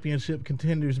a championship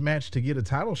contenders match to get a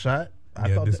title shot.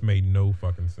 I thought this made no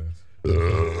fucking sense.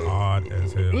 Odd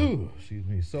as hell. Ooh, excuse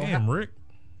me. So Damn, Rick.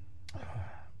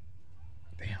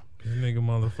 damn. This nigga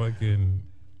motherfucking.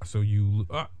 So you.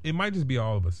 It might just be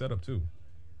all of a setup too.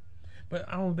 But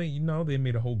I don't think, they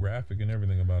made a whole graphic and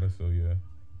everything about it, so yeah.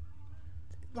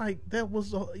 Like that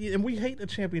was, and we hate the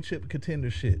championship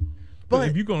contender shit. But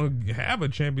if you're gonna have a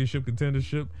championship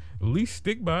contendership, at least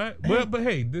stick by it. But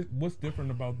hey, what's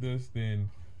different about this than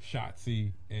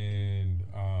Shotzi and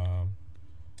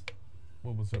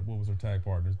what was her tag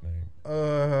partner's name?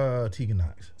 Tegan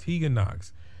Knox. Tegan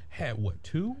Knox had what,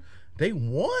 2? They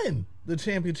won the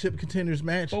championship contenders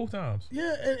match Both times.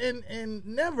 Yeah, and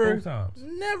never, Both times.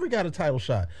 never got a title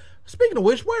shot. Speaking of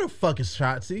which, where the fuck is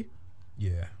Shotzi?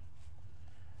 Yeah.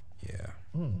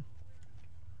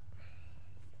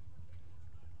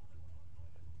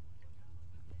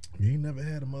 You ain't never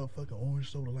had a motherfucking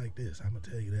orange soda like this. I'm gonna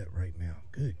tell you that right now.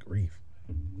 Good grief.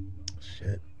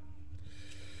 Shit.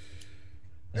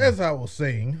 As I was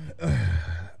saying,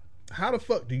 how the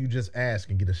fuck do you just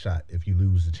ask and get a shot if you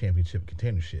lose the championship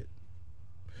contender shit?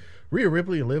 Rhea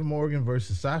Ripley and Liv Morgan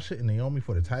versus Sasha and Naomi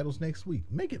for the titles next week.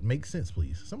 Make it make sense,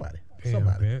 please. Somebody.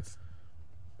 Vince,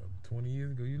 20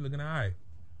 years ago, you looking all right.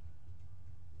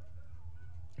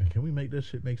 Can we make that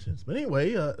shit make sense? But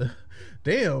anyway,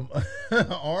 damn,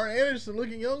 Arn Anderson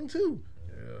looking young too.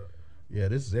 Yeah,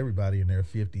 this is everybody in their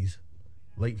 50s,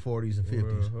 late 40s and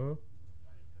 50s.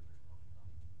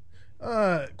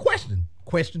 Question.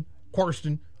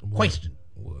 What?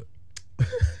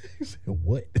 He said,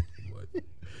 what?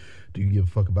 Do you give a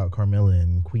fuck about Carmella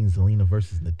and Queen Zelina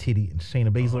versus Natiti and Shayna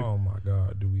Baszler? Oh my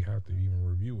God, do we have to even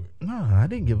review it? Nah, I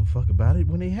didn't give a fuck about it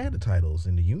when they had the titles,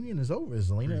 and the union is over.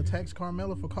 Zelina attacks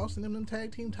Carmella for costing them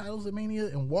tag team titles at Mania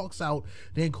and walks out.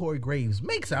 Then Corey Graves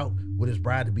makes out with his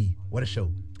bride to be. What a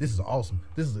show! This is awesome.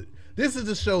 This is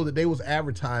the show that they was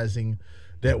advertising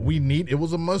that we need. It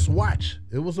was a must watch.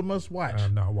 I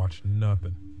have not watched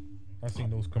nothing. I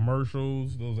seen those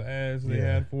commercials, those ads they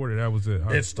had for it. That was it.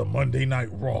 It's the Monday Night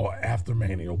Raw after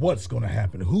Mania. What's going to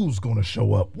happen? Who's going to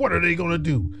show up? What are they going to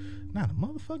do? Not a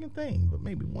motherfucking thing, but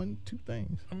maybe 1-2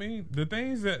 things. I mean, the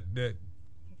things that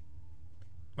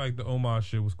like the Omos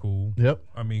shit was cool. Yep.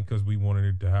 I mean, because we wanted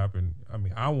it to happen. I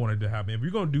mean, I wanted it to happen. If you're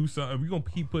going to do something, if you're going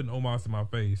to keep putting Omos in my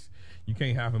face, you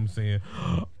can't have him saying,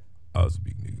 I was a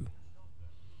big nigga.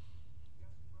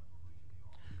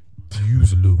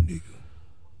 You's a little nigga.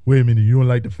 Wait a minute, you don't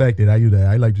like the fact that I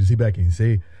like to sit back and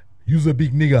say, you's a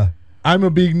big nigga. I'm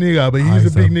a big nigga, but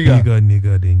he's a big nigga. Bigger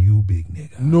nigga than you, big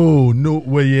nigga. No,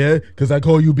 well, yeah, because I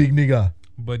call you big nigga.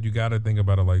 But you got to think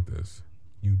about it like this.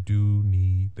 You do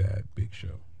need that Big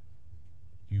Show.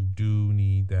 You do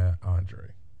need that Andre.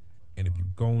 And if you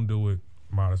gon' do it,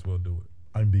 might as well do it.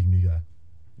 I'm big nigga.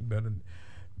 Better,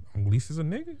 at least as a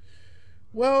nigga.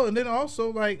 Well, and then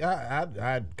also, like,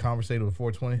 I conversated with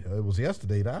 420. It was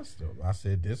yesterday that I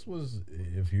said this was,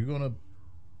 if you're going to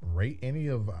rate any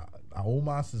of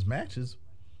Omos's matches,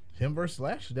 him versus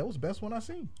Lashley, that was the best one I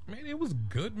seen. Man, it was a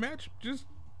good match, just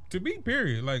to me,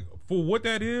 period. Like, for what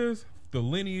that is, the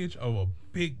lineage of a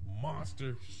big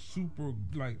monster, super,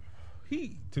 like,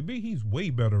 to me, he's way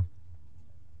better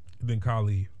than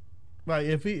Khali. Like,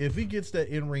 if he gets that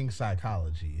in-ring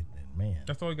psychology, man,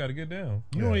 that's all you got to get down.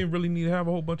 You don't even really need to have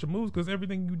a whole bunch of moves because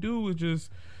everything you do is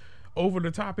just over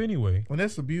the top anyway. Well,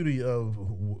 that's the beauty of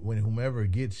when whomever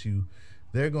gets you,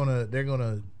 they're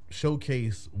gonna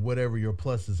showcase whatever your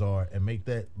pluses are and make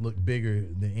that look bigger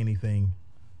than anything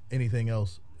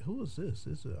else Who is this?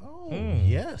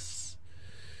 Yes.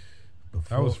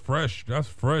 That was fresh. That's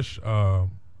fresh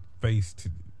face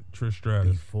to Trish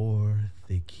Stratus. Before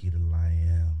Nikita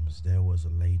Lyons, there was a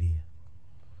lady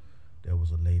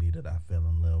that I fell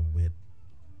in love with.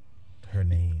 Her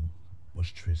name was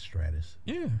Trish Stratus.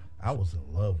 Yeah. I was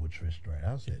in love with Trish Stratus.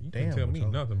 I said, You damn. can tell me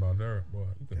nothing about her, boy.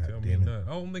 You can God tell me damn it. nothing.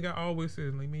 The only thing I always say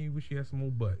is, like, man, you wish she had some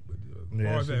more butt. But as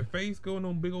far as that face going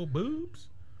on big old boobs,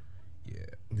 yeah.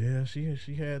 Yeah,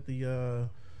 she had the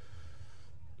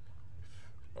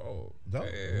Oh, what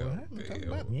happened? Talking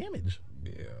about the image.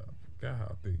 Yeah, forgot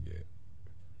how thick yet.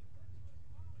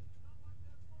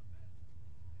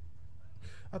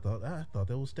 I thought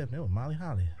that was Stephanie. That was Molly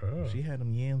Holly. She had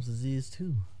them yams as is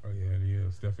too. Oh yeah.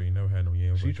 Stephanie never had no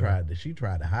yams. She tried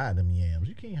to hide them yams.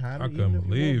 You can't hide I them. couldn't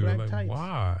believe it. Black Like, tights.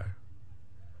 why?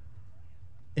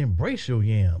 Embrace your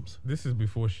yams. This is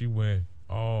before she went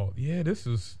all. Yeah, this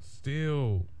is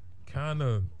still kind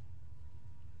of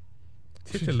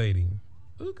titillating.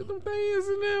 Look at them things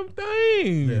and them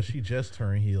things. Yeah, she just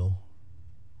turned heel.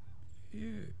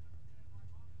 Yeah.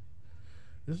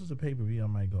 This is a pay-per-view I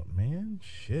might go, man,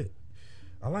 shit.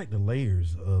 I like the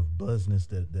layers of buzzness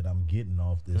that I'm getting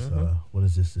off this, what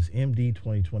is this? This MD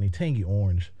 2020 Tangy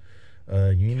Orange. You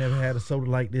ain't never had a soda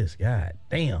like this. God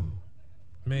damn.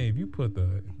 Man, if you put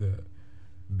the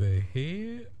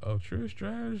head of Trish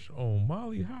Stratus on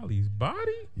Molly Holly's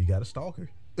body, You got a stalker.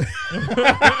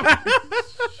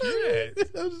 shit.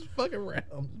 I'm just fucking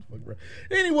around.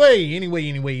 Anyway.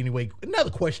 Another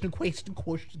question.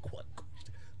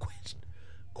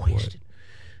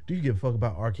 Do you give a fuck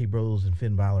about RK Bros and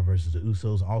Finn Balor versus the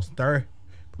Usos and Austin Theory?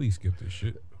 Please skip this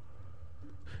shit.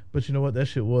 But you know what? That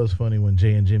shit was funny when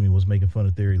Jay and Jimmy was making fun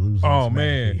of Theory losing. Oh to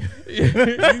man,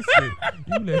 SmackDown. he said,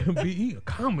 you let him be. He a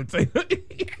commentator.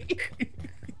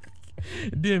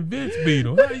 Then Vince beat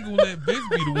him. How you gonna let Vince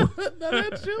beat him? Now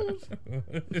that shows.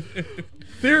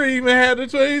 Theory even had the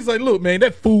choice. He's like, look, man,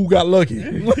 that fool got lucky.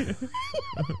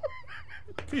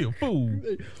 He a fool.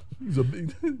 He's a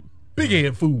big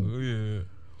head fool. Yeah.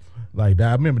 Like that.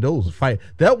 I remember those fight.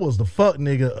 That was the fuck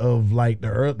nigga of like the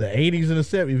 80s and the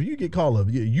 70s. If you get called up,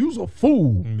 you's a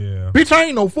fool. Yeah. Bitch, I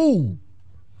ain't no fool.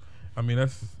 I mean,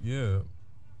 that's yeah.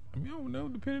 I mean, I don't know.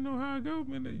 Depending on how it goes,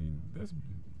 man,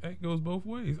 that goes both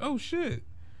ways. Oh shit.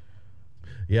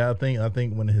 Yeah, I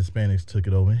think when the Hispanics took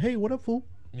it over, hey, what up, fool?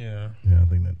 Yeah. Yeah, I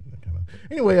think that kind of.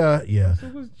 Anyway, yeah. So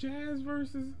it was Jazz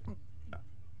versus.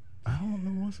 I don't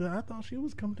know what's that. I thought she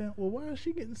was coming down. Well, why is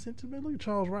she getting sent to me? Look at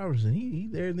Charles Robertson. He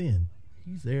there then.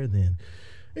 He's there then.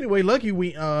 Anyway, lucky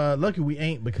we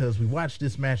ain't because we watched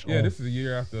this match. Yeah, this is a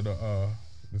year after the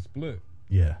split.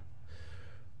 Yeah.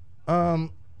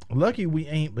 Lucky we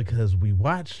ain't because we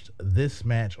watched this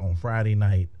match on Friday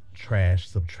night. Trash,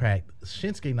 subtract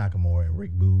Shinsuke Nakamura and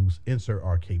Rick Boogs, insert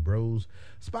RK Bros.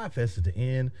 Spot Fest at the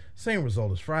end. Same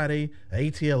result as Friday. A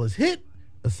ATL is hit.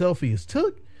 A selfie is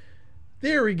took.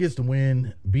 Theory gets the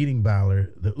win, beating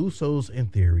Balor. The Usos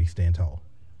and Theory stand tall.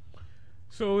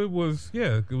 So it was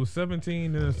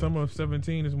 17, and the summer of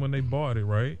 17 is when they bought it,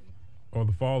 right? Or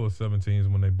the fall of 17 is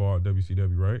when they bought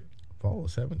WCW, right? Fall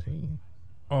of 17.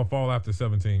 Oh, fall after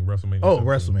 17, WrestleMania. Oh, 17.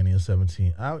 WrestleMania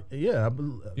 17. Yeah.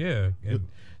 And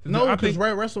No, I because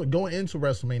think going into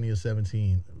WrestleMania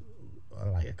 17,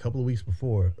 like a couple of weeks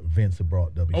before, Vince had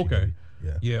brought WCW. Okay.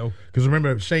 Yeah. Okay. Because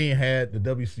remember, Shane had the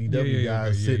WCW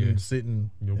guys sitting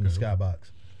in the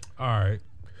skybox. All right.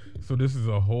 So this is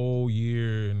a whole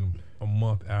year and a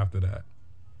month after that.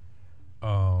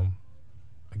 I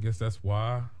guess that's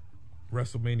why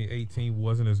WrestleMania 18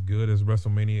 wasn't as good as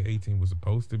WrestleMania 18 was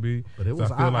supposed to be. But it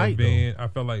was I feel like though. I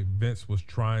felt like Vince was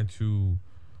trying to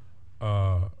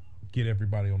get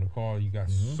everybody on the card. You got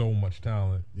so much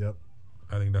talent. Yep.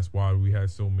 I think that's why we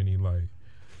had so many like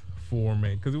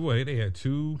 4-man. Because they had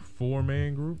 2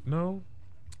 4-man group. No.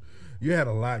 You had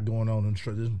a lot going on and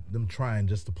them trying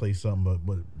just to play something,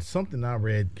 but something I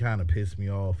read kind of pissed me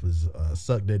off is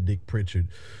Suck That Dick Pritchard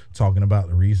talking about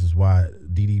the reasons why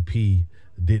DDP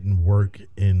didn't work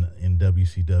in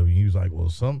WCW. He was like, well,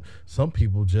 some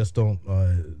people just don't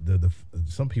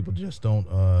some people just don't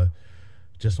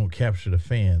capture the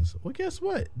fans. Well, guess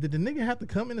what? Did the nigga have to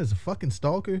come in as a fucking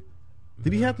stalker?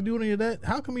 Did he have to do any of that?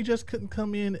 How come he just couldn't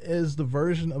come in as the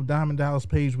version of Diamond Dallas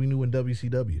Page we knew in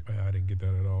WCW? I didn't get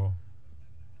that at all.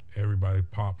 Everybody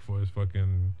popped for his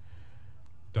fucking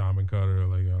diamond cutter.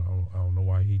 Like I don't know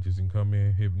why he just didn't come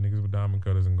in, hit niggas with diamond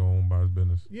cutters and go on by his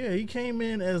business. Yeah, he came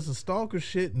in as a stalker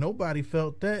shit. Nobody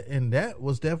felt that, and that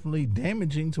was definitely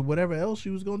damaging to whatever else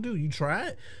you was gonna do. You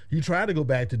tried to go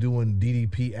back to doing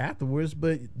DDP afterwards,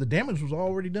 but the damage was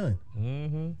already done.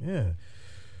 Mm-hmm. Yeah.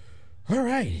 All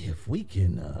right, if we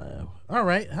can. All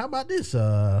right, how about this?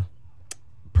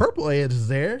 Purple Edge is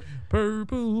there.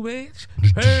 Purple Edge,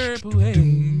 Purple Edge.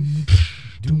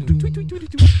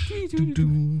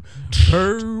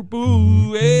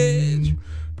 Purple Edge,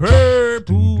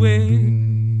 Purple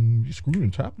Edge. You screwing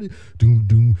and chopping it. Doom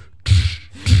doom.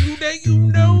 You think you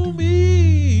know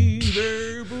me,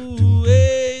 Purple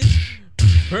Edge,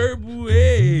 Purple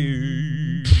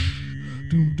Edge.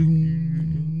 Doom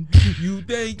doom. You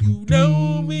think you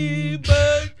know me,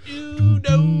 but you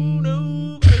don't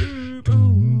know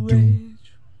Purple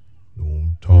Edge. No,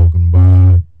 I'm talking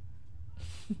about.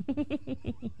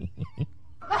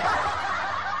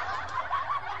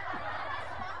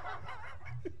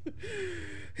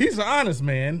 He's an honest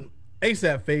man.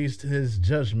 ASAP faced his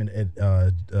judgment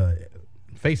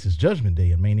judgment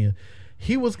day at Mania.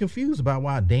 He was confused about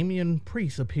why Damian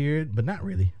Priest appeared, but not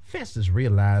really. Festus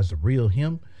realized the real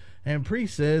him, and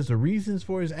Priest says the reasons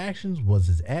for his actions was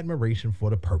his admiration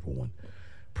for the Purple One.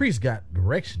 Priest got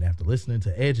direction after listening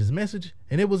to Edge's message,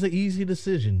 and it was an easy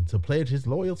decision to pledge his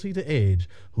loyalty to Edge,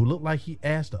 who looked like he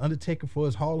asked the Undertaker for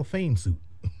his Hall of Fame suit.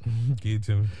 Give it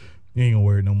to me. You ain't gonna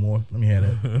wear it no more. Let me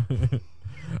have that.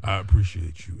 I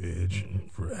appreciate you, Edge,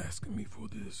 for asking me for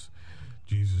this.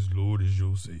 Jesus, Lord, is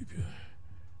your savior.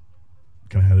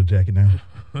 Can I have the jacket now?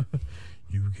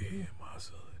 You can, my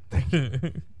son. Thank you.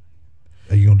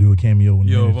 Are you gonna do a cameo?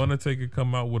 If Undertaker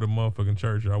come out with a motherfucking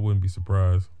church, I wouldn't be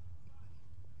surprised.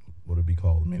 What would it be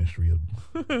called? Ministry of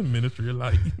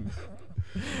Light.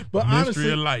 But Ministry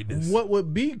honestly, of Lightness. what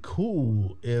would be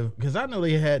cool if, because I know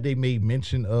they made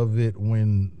mention of it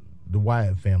when the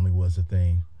Wyatt family was a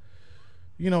thing.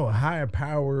 You know, a higher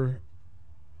power,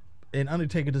 and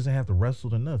Undertaker doesn't have to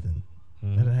wrestle to nothing.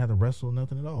 Doesn't have to wrestle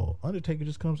nothing at all. Undertaker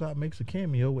just comes out and makes a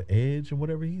cameo with Edge and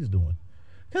whatever he's doing.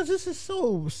 Because this is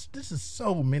so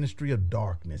Ministry of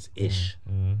Darkness ish.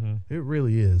 It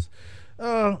really is.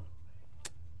 As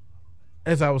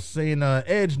I was saying,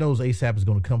 Edge knows ASAP is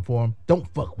going to come for him.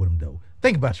 Don't fuck with him though.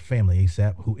 Think about your family,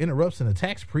 ASAP, who interrupts and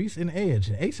attacks Priest and Edge.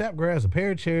 And ASAP grabs a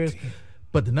pair of chairs,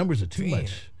 but the numbers are too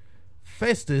much.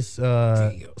 Festus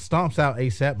stomps out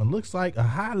ASAP and looks like a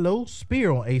high-low spear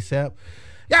on ASAP.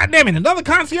 God damn it, another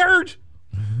concierge?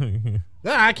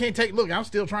 I can't take. Look, I'm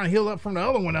still trying to heal up from the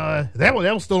other one. That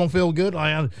one still don't feel good.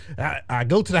 I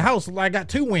go to the house, like I got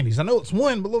 2 Wendy's. I know it's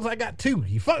one, but looks like I got 2.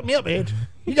 You fucked me up, Edge.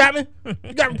 You got me.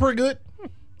 You got me pretty good.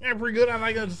 Yeah, pretty good. I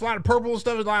like just a lot of purple and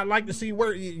stuff. I like to see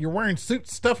where you're wearing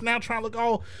suits stuff now, trying to look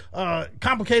all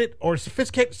complicated or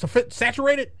sophisticated,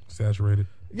 saturated. Saturated.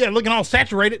 Yeah, looking all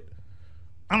saturated.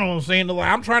 I don't know what I'm saying.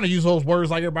 I'm trying to use those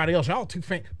words like everybody else. Y'all too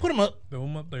fancy. Put them up. Throw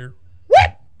them up there.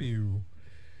 What? Pew.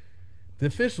 The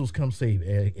officials come save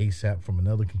ASAP from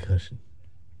another concussion.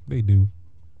 They do.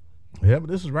 Yeah, but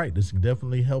this is right. This can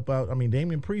definitely help out. I mean,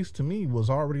 Damian Priest, to me, was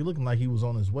already looking like he was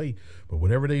on his way. But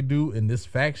whatever they do in this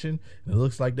faction, it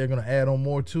looks like they're going to add on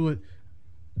more to it.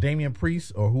 Damian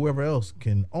Priest or whoever else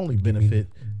can only benefit.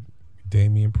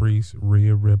 Damian Priest,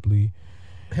 Rhea Ripley.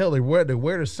 Hell, they wear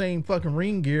the same fucking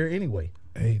ring gear anyway.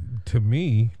 Hey, to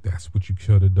me, that's what you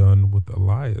should have done with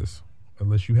Elias.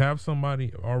 Unless you have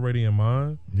somebody already in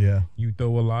mind, yeah, you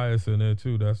throw Elias in there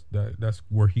too. That's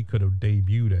where he could have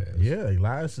debuted as. Yeah,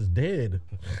 Elias is dead.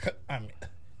 I mean,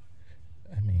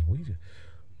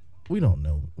 we don't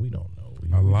know. We don't know.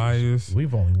 We've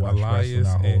only watched wrestling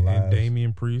our whole lives. And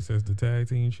Damian Priest as the tag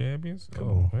team champions.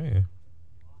 Oh man,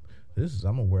 I'm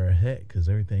gonna wear a hat because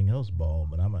everything else bald,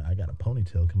 but I got a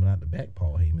ponytail coming out the back.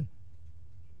 Paul Heyman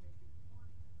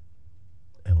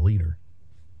and leader.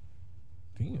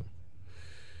 Damn.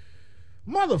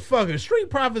 Motherfucker,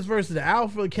 Street Profits versus the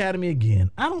Alpha Academy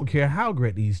again. I don't care how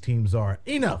great these teams are.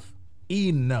 Enough.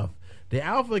 The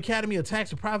Alpha Academy attacks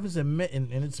the Profits and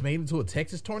it's made into a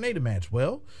Texas tornado match.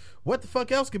 Well, what the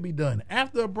fuck else could be done?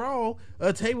 After a brawl,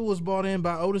 a table was brought in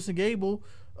by Otis and Gable.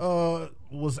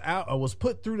 Was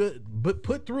put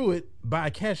through it by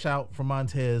a cash out from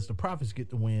Montez. The Profits get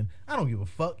the win. I don't give a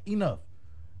fuck. Enough.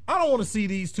 I don't want to see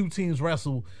these two teams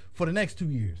wrestle for the next 2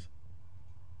 years.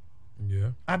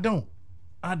 Yeah. I don't.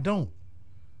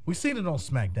 We seen it on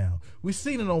SmackDown. We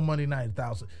seen it on Monday Night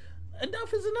 1000.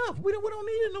 Enough is enough. We don't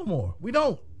need it no more. We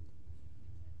don't.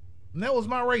 And that was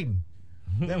my rating.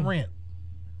 That rant.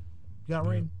 You got a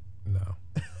rating? No.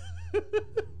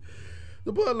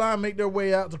 The Bloodline make their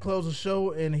way out to close the show,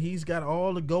 and he's got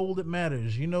all the gold that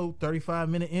matters.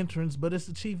 35-minute entrance, but it's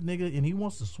the chief nigga, and he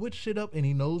wants to switch shit up, and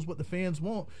he knows what the fans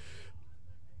want.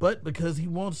 But because he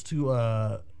wants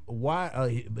to,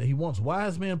 he wants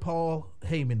wise man Paul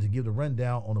Heyman to give the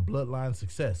rundown on the Bloodline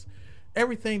success.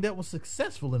 Everything that was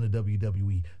successful in the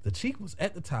WWE, the Chief was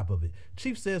at the top of it.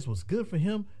 Chief says what's good for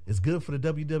him is good for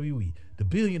the WWE. The $1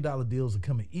 billion deals are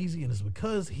coming easy, and it's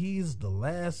because he's the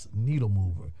last needle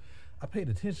mover. I paid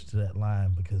attention to that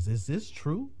line because is this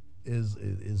true? Is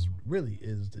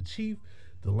the Chief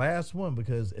the last one?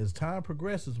 Because as time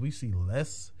progresses, we see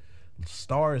less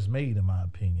stars made, in my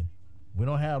opinion. We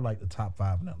don't have like the top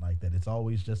 5, nothing like that. It's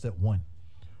always just that one.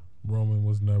 Roman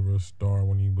was never a star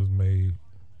when he was made.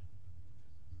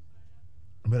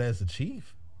 But as the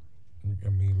Chief, I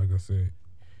mean, like I said,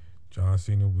 John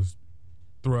Cena was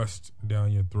thrust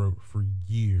down your throat for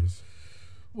years.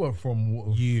 well,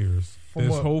 from Years. From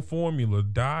This what? whole formula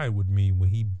died with me when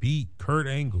he beat Kurt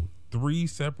Angle 3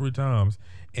 separate times.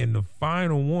 And the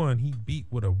final one, he beat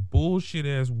with a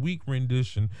bullshit-ass weak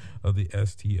rendition of the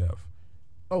STF.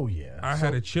 Oh yeah, I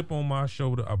had a chip on my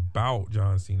shoulder about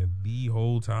John Cena the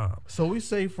whole time. So we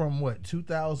say from what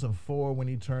 2004 when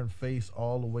he turned face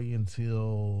all the way until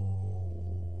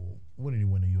when did he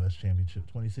win the U.S. Championship?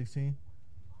 2016.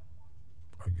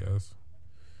 I guess.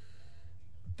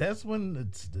 That's when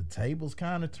the tables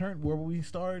kind of turned, where we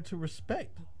started to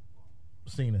respect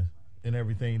Cena and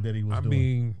everything that he was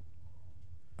doing.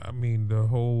 I mean, the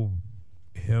whole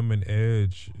him and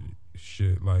Edge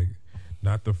shit, like,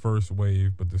 not the first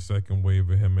wave, but the second wave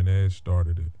of him and Edge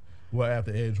started it. Well,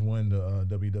 after Edge won the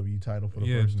WWE title for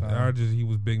the first time. He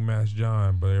was Big Match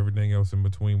John, but everything else in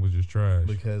between was just trash.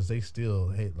 Because they still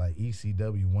hate like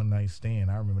ECW One Night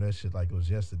Stand. I remember that shit like it was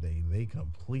yesterday. They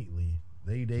completely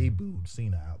they booed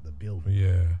Cena out the building.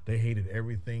 Yeah. They hated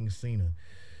everything Cena.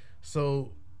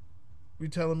 So you're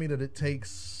telling me that it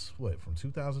takes what from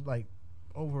 2000 like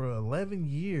over 11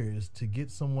 years to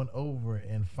get someone over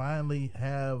and finally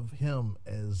have him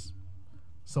as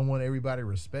someone everybody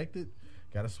respected?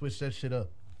 Got to switch that shit up.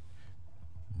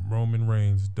 Roman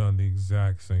Reigns done the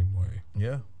exact same way.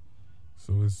 Yeah.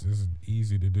 So it's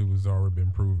easy to do. It's already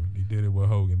been proven. He did it with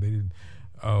Hogan. They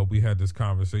didn't. We had this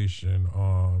conversation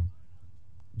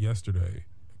yesterday.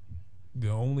 The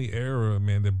only era,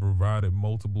 man, that provided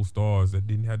multiple stars that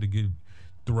didn't have to get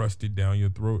thrusted down your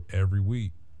throat every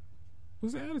week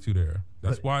was the Attitude Era.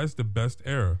 That's why it's the best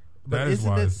era. But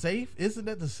isn't that safe? Isn't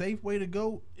that the safe way to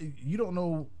go? You don't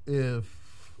know if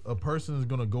a person is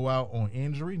going to go out on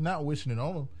injury, not wishing it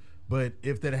on them, but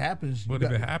if that happens, if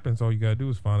it happens, all you gotta do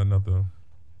is find another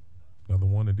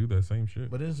one to do that same shit.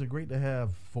 But isn't it great to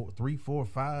have 3, 4,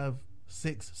 5,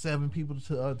 6, 7 people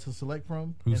to select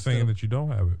from? Who's saying that you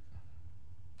don't have it?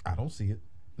 I don't see it.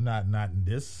 Not in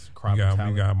this crop You of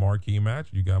talent. got marquee match.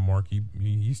 You got marquee.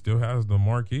 He still has the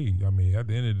marquee. I mean, at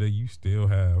the end of the day, you still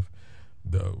have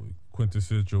the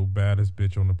quintessential baddest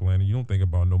bitch on the planet. You don't think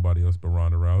about nobody else but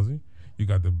Ronda Rousey. You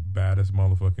got the baddest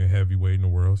motherfucking heavyweight in the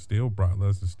world. Still, Brock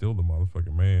Lesnar, still the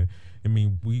motherfucking man. I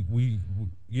mean, we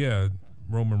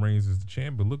Roman Reigns is the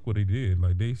champ, but look what he did.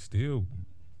 Like, they still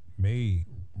made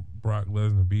Brock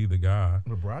Lesnar be the guy.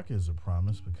 But Brock is a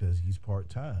promise because he's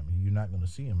part-time. You're not going to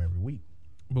see him every week.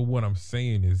 But what I'm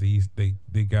saying is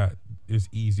they got, it's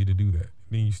easy to do that.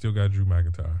 Then you still got Drew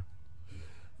McIntyre.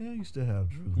 Yeah, you still have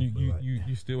Drew.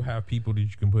 You still have people that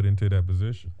you can put into that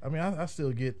position. I mean, I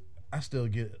still get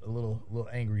a little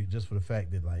angry just for the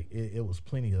fact that like it was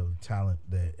plenty of talent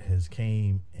that has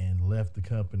came and left the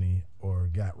company or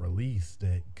got released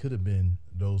that could have been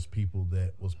those people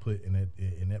that was put in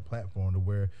that platform to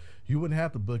where you wouldn't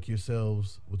have to book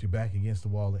yourselves with your back against the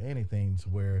wall or anything to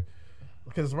where,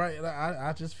 because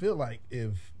I just feel like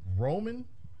if Roman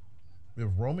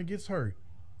gets hurt,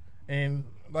 and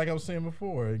like I was saying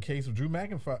before, in case of Drew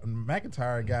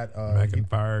McIntyre got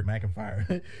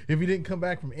McIntyre. If he didn't come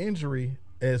back from injury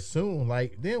as soon,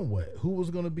 like then what? Who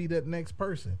was going to be that next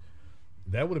person?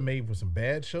 That would have made for some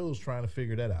bad shows trying to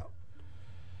figure that out.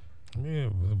 Yeah,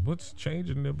 what's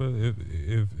changing there? But if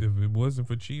it wasn't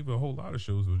for Chief, a whole lot of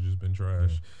shows would have just been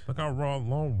trash. Yeah. Look how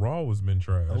long Raw has been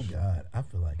trash. Oh God, I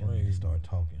feel like I need to start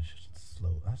talking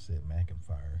slow. I said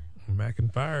McIntyre.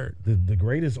 The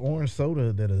greatest orange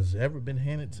soda that has ever been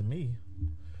handed to me.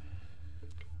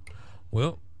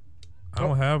 Well, I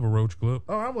don't have a Roach clip.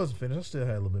 Oh, I wasn't finished. I still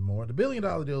had a little bit more. The $1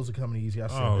 billion deals are coming easy. I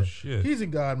said that. Shit. He's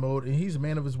in God mode, and he's a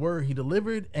man of his word. He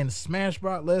delivered and smashed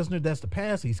Brock Lesnar. That's the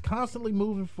past. He's constantly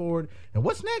moving forward. And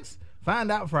what's next? Find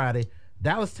out Friday.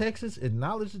 Dallas, Texas,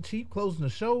 acknowledge the Chief closing the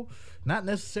show. Not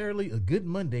necessarily a good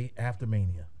Monday after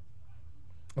Mania.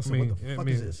 What the fuck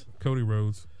is this? Cody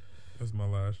Rhodes. That's my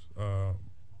last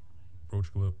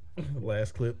Roach clip.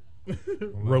 Last clip.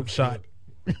 Roach shot.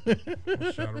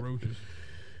 Shot of roaches.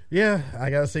 Yeah,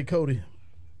 I gotta say Cody.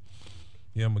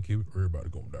 Yeah, I'm gonna keep it. Everybody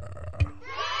gonna die.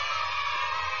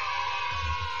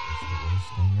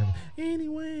 thing ever.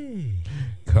 Anyway.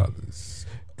 Colors.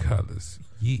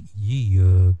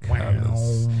 Yeah.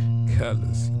 Colors.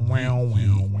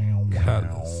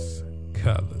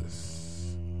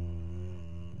 Colors.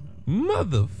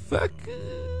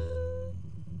 Motherfucker.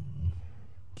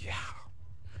 Yeah.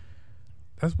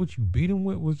 That's what you beat him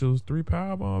with, was those 3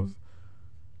 power bombs?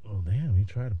 Oh, damn. He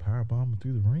tried to power bomb him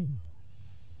through the ring.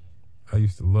 I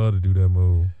used to love to do that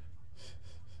move.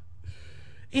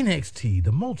 NXT,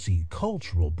 the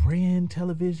multicultural brand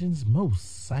television's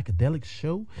most psychedelic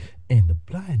show, and the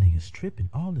blindingest trip in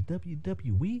all of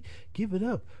WWE. Give it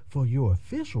up for your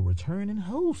official returning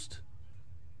host,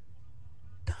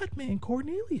 Dotman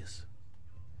Cornelius.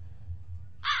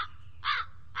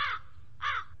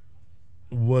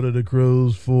 What are the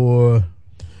crows for?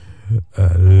 I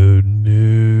don't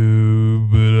know,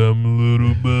 but I'm a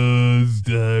little buzzed.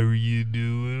 How are you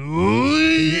doing? Oh,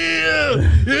 yeah!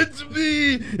 It's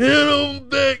me! And I'm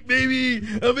back, baby!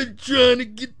 I've been trying to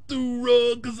get through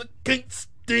Raw because I can't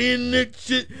stand that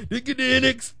shit. To get to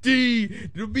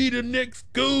NXT to be the next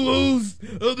co-host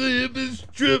of the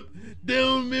hippest trip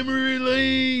down memory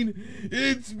lane.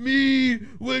 It's me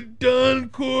with Don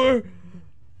Core.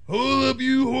 Hold up,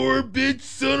 you whore bitch,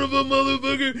 son of a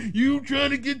motherfucker. You trying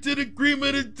to get to the cream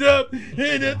at the top,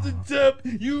 and at the top,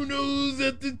 you know who's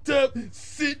at the top.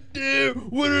 Sit there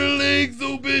with her legs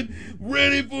open,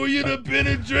 ready for you to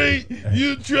penetrate.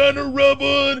 You trying to rub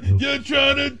on, you're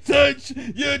trying to touch,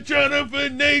 you're trying to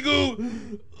finagle.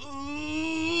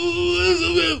 Ooh,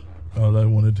 Elizabeth. All I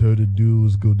wanted her to do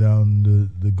was go down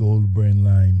the gold brand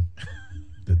line.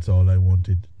 That's all I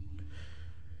wanted.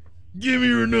 Give me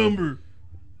your number.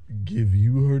 Give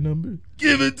you her number?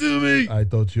 Give it to me. I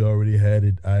thought you already had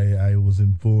it. I was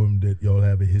informed that y'all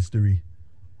have a history.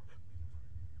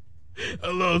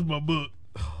 I lost my book.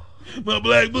 My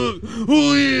black book.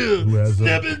 Oh, yeah.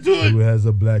 Step into it. Who has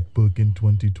a black book in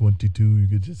 2022? You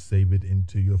could just save it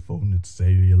into your phone. It's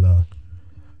cellular.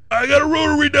 I got a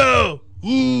rotary dial.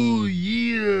 Ooh,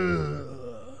 yeah.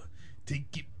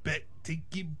 Take it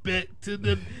back to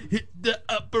the hit the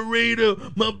operator.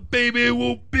 My baby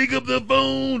won't pick up the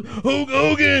phone. Hulk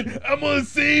Hogan, I'm gonna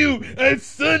see you at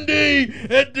Sunday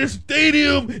at the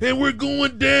stadium, and we're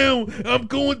going down. I'm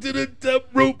going to the top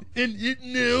rope and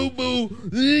hitting the elbow.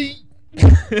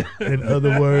 In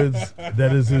other words,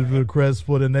 that is his request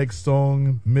for the next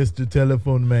song, Mr.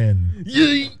 Telephone Man.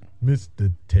 Yeah.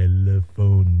 Mr.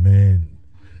 Telephone Man.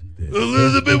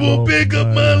 Elizabeth won't pick up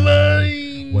my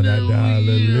line. When I dial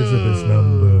Elizabeth's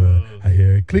number, I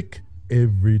hear a click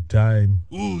every time.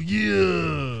 Ooh,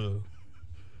 yeah.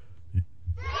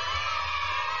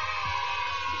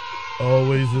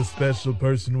 Always a special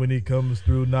person when he comes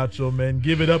through, Nacho Man.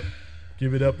 Give it up.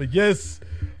 Give it up. But yes,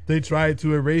 they tried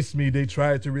to erase me. They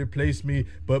tried to replace me,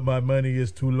 but my money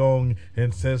is too long.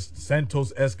 And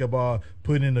Santos Escobar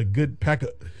put in a good pack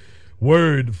of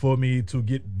word for me to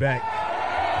get back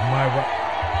my right.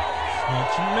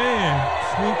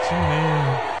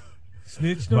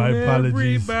 Snitching on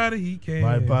everybody he can.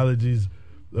 My apologies.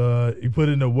 He put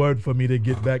in a word for me to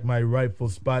get back my rightful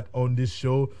spot on this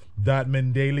show.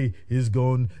 Dotman Daily is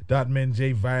gone. Dotman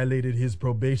J violated his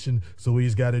probation, so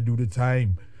he's got to do the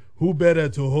time. Who better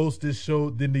to host this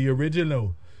show than the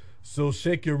original? So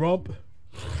shake your rump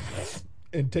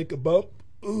and take a bump.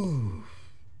 Ooh,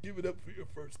 give it up for your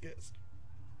first guest.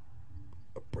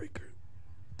 A breaker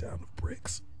down of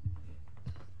bricks.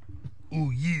 Ooh,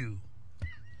 you.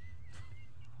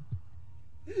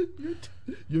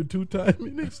 Your two-time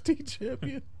NXT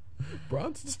champion,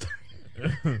 Bronson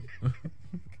Steiner.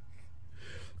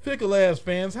 Fickle ass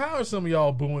fans, how are some of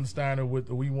y'all booing Steiner with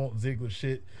the "We Want Ziggler"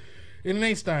 shit? And it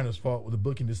ain't Steiner's fault with the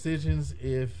booking decisions.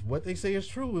 If what they say is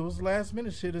true, it was last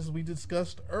minute shit as we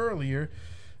discussed earlier.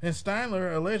 And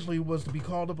Steiner allegedly was to be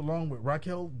called up along with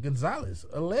Raquel Gonzalez,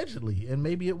 allegedly. And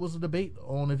maybe it was a debate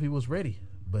on if he was ready.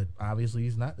 But obviously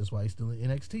he's not. That's why he's still in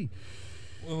NXT.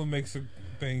 Well, it makes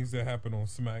things that happen on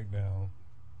SmackDown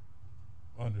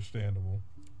understandable.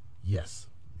 Yes.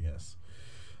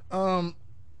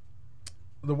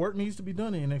 The work needs to be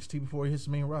done in NXT before he hits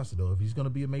the main roster, though. If he's going to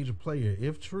be a major player,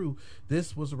 if true,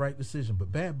 this was the right decision.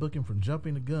 But bad booking from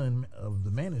jumping the gun of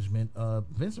the management,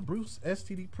 Vincent Bruce,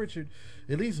 STD Pritchard,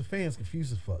 it leaves the fans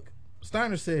confused as fuck.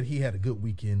 Steiner said he had a good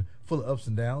weekend, full of ups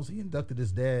and downs. He inducted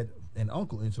his dad and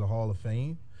uncle into the Hall of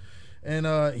Fame.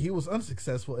 And he was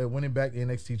unsuccessful at winning back the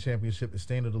NXT Championship at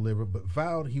Stand and Deliver, but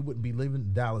vowed he wouldn't be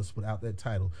leaving Dallas without that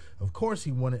title. Of course,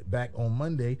 he won it back on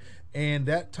Monday, and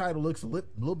that title looks a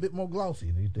little bit more glossy.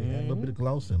 They had a little bit of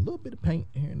gloss and a little bit of paint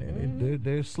here and there.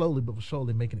 They're slowly but for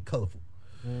surely making it colorful.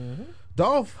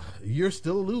 Dolph, you're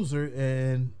still a loser,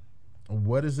 and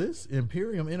What is this?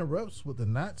 Imperium interrupts with the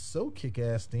not so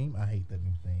kick-ass theme. I hate that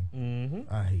new theme.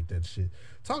 I hate that shit.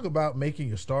 Talk about making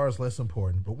your stars less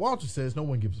important. But Walter says no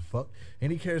one gives a fuck, and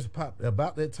he cares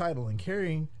about that title, and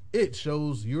carrying it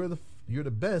shows you're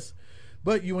the best,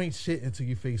 but you ain't shit until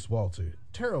you face Walter.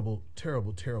 Terrible,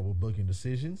 terrible, terrible booking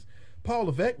decisions. Paul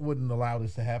Levesque wouldn't allow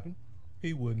this to happen.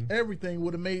 He wouldn't. Everything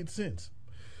would have made sense.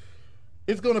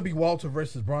 It's going to be Walter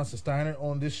versus Bronson Steiner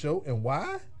on this show, and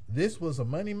why? This was a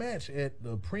money match at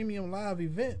the Premium Live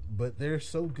event, but they're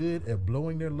so good at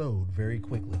blowing their load very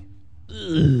quickly.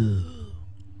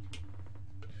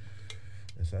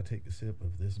 As I take a sip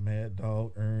of this Mad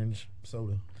Dog Orange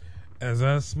soda. As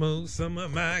I smoke some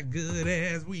of my good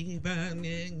ass weed,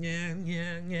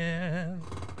 yeah.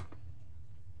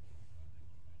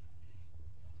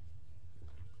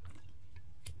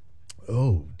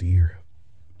 Oh dear.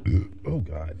 Oh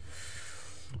God.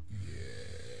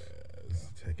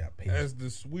 I got pace. As the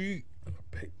sweet,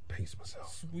 pace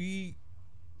myself. Sweet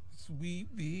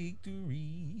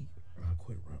victory. I'll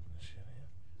quit rubbing this shit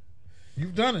in.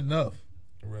 You've done enough.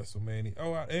 WrestleMania.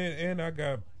 Oh, and I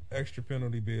got extra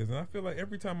penalty beers, and I feel like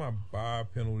every time I buy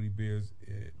penalty beers,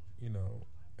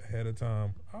 ahead of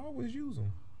time, I always use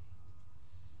them.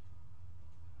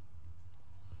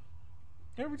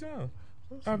 Every time.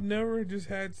 I've never just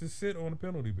had to sit on a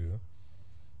penalty bill.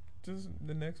 Just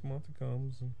the next month it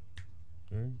comes and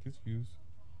it gets used.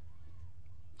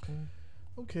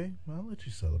 Okay, well, I'll let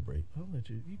you celebrate.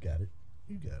 You got it.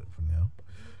 You got it for now.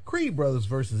 Creed Brothers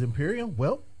versus Imperium.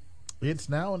 Well, it's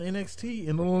now an NXT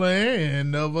in the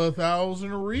land of 1,000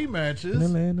 rematches. In the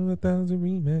land of 1,000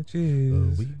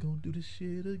 rematches. We gonna do this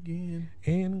shit again.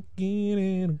 And again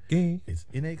and again. It's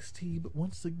NXT, but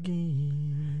once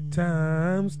again.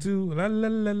 Times two. La la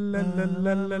la la la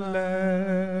la la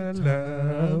la.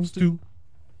 Times two.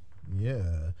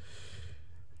 Yeah.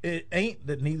 It ain't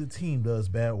that neither team does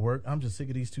bad work. I'm just sick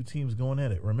of these two teams going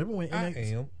at it. Remember when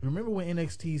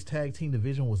NXT's tag team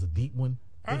division was a deep one?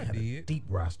 They had a deep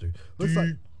roster.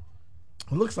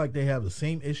 Looks like they have the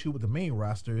same issue with the main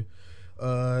roster,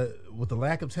 with the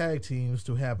lack of tag teams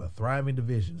to have a thriving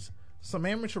divisions. Some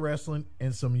amateur wrestling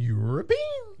and some Europeans.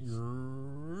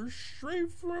 You're straight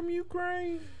from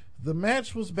Ukraine. The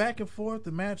match was back and forth.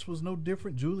 The match was no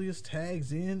different. Julius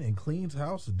tags in and cleans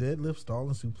house. A deadlift,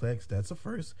 stalling suplex. That's a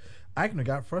first. Eichner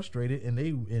got frustrated and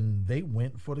they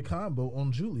went for the combo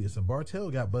on Julius, and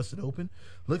Bartel got busted open.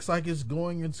 Looks like it's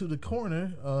going into the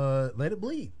corner. Let it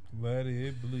bleed. Let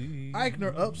it bleed.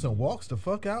 Eichner ups and walks the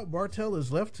fuck out. Bartel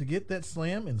is left to get that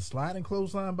slam and sliding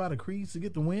clothesline by the Creeds to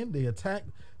get the win.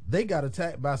 They got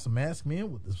attacked by some masked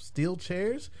men with the steel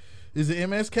chairs. Is it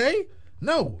MSK?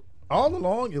 No. All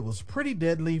along, it was pretty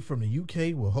deadly from the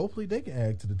UK. Well, hopefully they can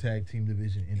add to the tag team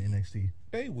division in NXT.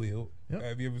 They will. Yep.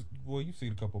 Have you ever? Well, you've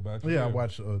seen a couple matches. Yeah, I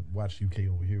watched UK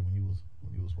over here when you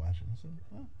was watching. I said,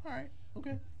 oh, all right,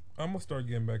 okay. I'm gonna start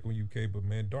getting back on UK, but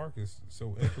man, Dark is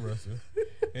so interesting.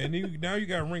 And now you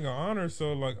got Ring of Honor,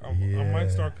 so like I might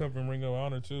start covering Ring of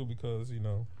Honor too, because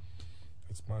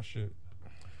it's my shit.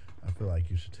 I feel like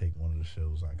you should take one of the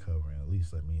shows I cover and at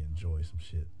least let me enjoy some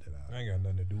shit that I ain't got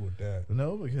nothing to do with that.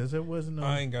 No, because there wasn't no.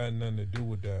 I ain't got nothing to do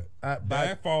with that.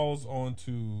 That falls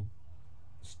onto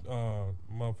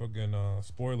motherfucking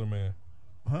Spoiler Man.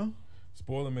 Huh?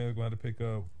 Spoiler Man is going to pick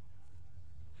up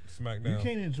SmackDown. You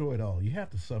can't enjoy it all. You have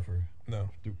to suffer.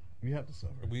 No. You have to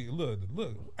suffer.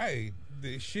 Look. Hey,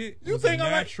 the shit you was think a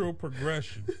natural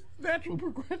progression. Natural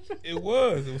progression. It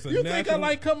was. It was a you natural. Think I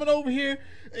like coming over here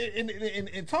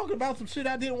and talking about some shit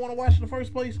I didn't want to watch in the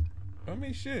first place? I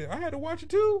mean, shit. I had to watch it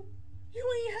too.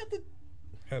 You ain't have to.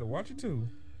 Had to watch it too.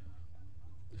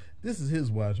 This is his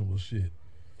watchable shit.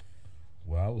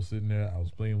 Well, I was sitting there. I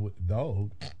was playing with the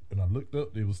dog, and I looked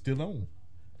up. It was still on.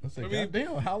 I said, God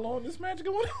damn, how long this match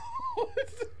going on?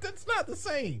 That's not the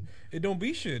same. It don't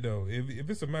be shit though. If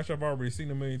it's a match I've already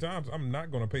seen a million times, I'm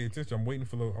not gonna pay attention. I'm waiting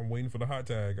for the hot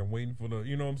tag. I'm waiting for the,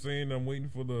 you know what I'm saying? I'm waiting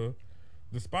for the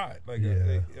spot. Like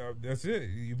that's it.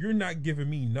 If you're not giving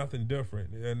me nothing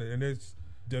different, and it's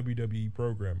WWE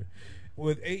programming.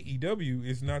 With AEW,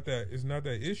 it's not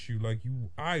that issue. Like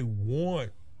I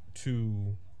want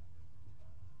to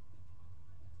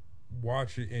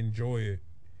watch it, enjoy it,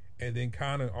 and then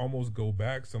kind of almost go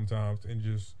back sometimes and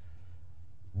just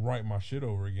write my shit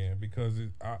over again, because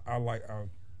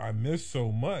I miss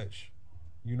so much.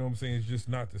 You know what I'm saying? It's just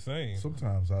not the same.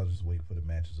 Sometimes I'll just wait for the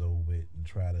matches over with and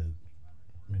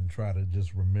try to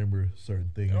just remember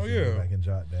certain things. Oh yeah, I can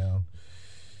jot down.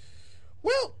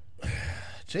 Well,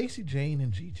 JC Jane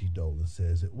and Gigi Dolan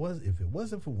says if it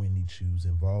wasn't for Wendy Chu's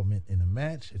involvement in the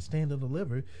match at Stand and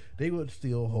Deliver, they would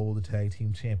still hold the tag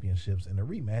team championships, and the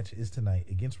rematch is tonight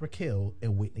against Raquel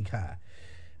and Whitney Kai.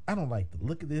 I don't like the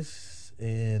look of this,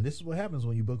 and this is what happens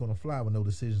when you book on the fly with no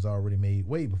decisions already made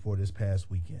way before this past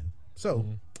weekend. So,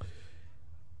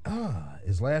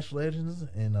 is Lash Legends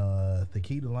and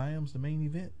Takeda Lions the main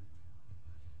event?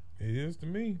 It is to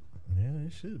me. Yeah,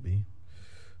 it should be.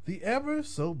 The ever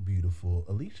so beautiful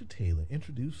Alicia Taylor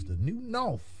introduced the new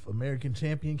North American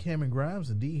champion Cameron Grimes.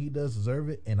 Indeed, he does deserve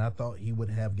it, and I thought he would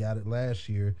have got it last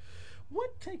year.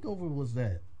 What takeover was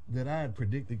that I had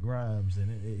predicted Grimes,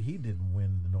 and he didn't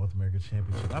win the North American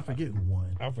Championship? I forget who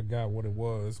won. I forgot what it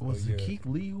was. Was it Keith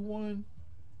Lee who won?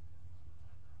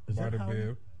 Might have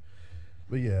been.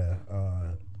 But yeah,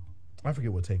 I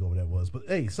forget what takeover that was. But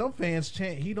hey, some fans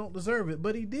chant he don't deserve it,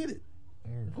 but he did it.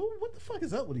 What the fuck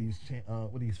is up with these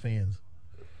fans?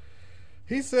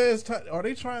 He says, are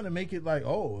they trying to make it like,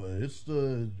 oh, it's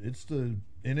the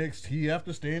NXT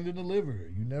after Stand and Deliver?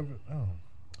 You never. Oh.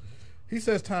 He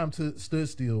says time stood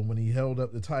still when he held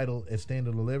up the title at Stand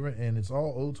and Deliver, and it's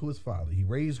all owed to his father. He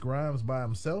raised Grimes by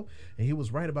himself, and he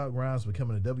was right about Grimes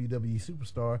becoming a WWE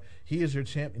superstar. He is your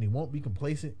champ, and he won't be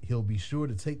complacent. He'll be sure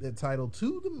to take that title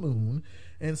to the moon.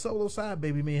 And Solo Side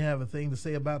Baby may have a thing to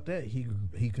say about that. He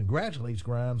congratulates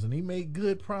Grimes, and he made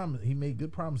good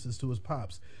promises to his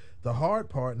pops. The hard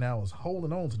part now is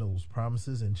holding on to those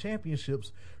promises, and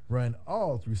championships run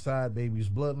all through Side Baby's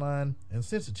bloodline. And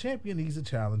since a champion needs a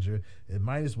challenger, it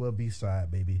might as well be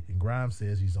Side Baby. And Grimes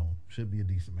says he's on. Should be a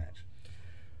decent match.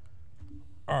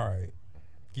 All right.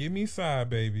 Give me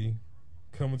Side Baby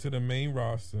coming to the main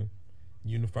roster,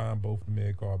 unifying both the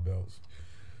mid-card belts.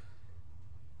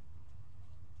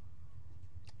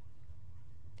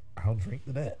 I'll drink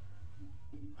to that.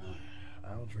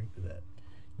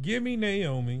 Give me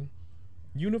Naomi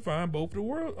unifying both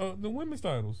the women's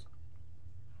titles.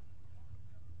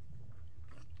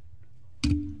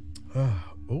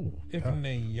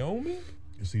 Naomi,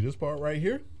 you see this part right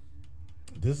here?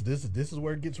 This is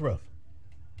where it gets rough.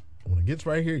 When it gets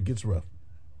right here, it gets rough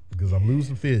because I'm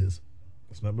losing fizz.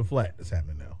 It's nothing but flat that's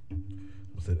happening now.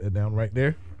 I'll set that down right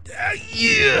there.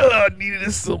 Yeah, I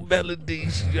needed some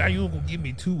validation. You ain't gonna give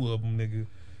me two of them, nigga.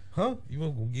 Huh? You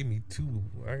ain't gonna give me two.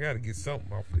 I gotta get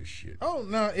something off this shit. Oh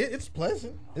no, it's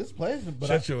pleasant. It's pleasant, but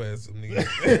shut your ass up, nigga.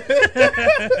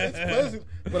 It's pleasant,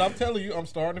 but I'm telling you, I'm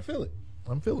starting to feel it.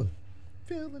 I'm feeling it.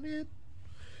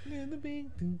 I'm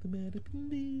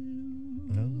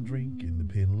drinking the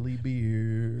penalty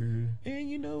beer, and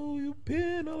you know you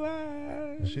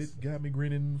penalized. The shit got me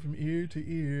grinning from ear to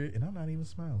ear, and I'm not even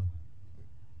smiling.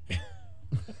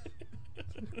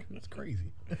 It's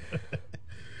crazy.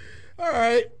 All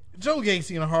right, Joe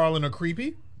Gacy and Harlan are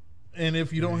creepy, and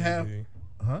if you don't have,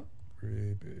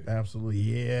 creepy, absolutely,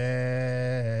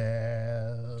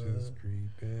 yeah, just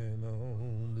creeping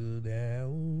on the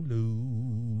down low.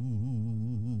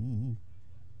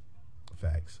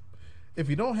 Facts. If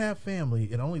you don't have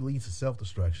family, it only leads to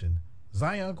self-destruction.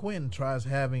 Zion Quinn tries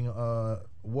having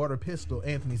water pistol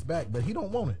Anthony's back, but he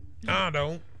don't want it. I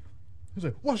don't. He's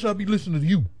like, why should I be listening to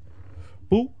you?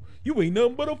 Boo, you ain't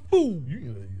nothing but a fool.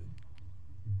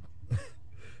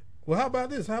 Well, how about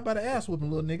this? How about an ass whooping,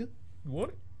 little nigga? You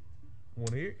want it?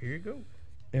 Want it? Here you go.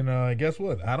 And guess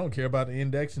what? I don't care about the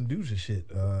Index and Dooja shit.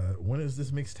 When is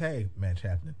this mixed tag match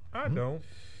happening? I don't.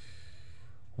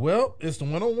 Well, it's the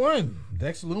 101.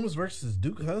 Dexter Lumis versus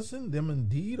Duke Hudson. Them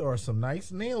indeed are some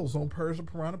nice nails on Persia,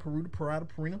 Piranha, Peruta, Parada,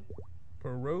 Purina.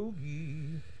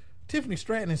 Pierogi. Tiffany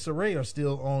Stratton and Saray are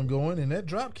still ongoing, and that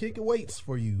drop kick awaits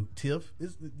for you, Tiff.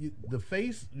 The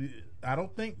face, I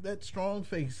don't think that strong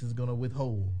face is going to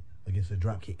withhold against a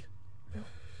drop kick.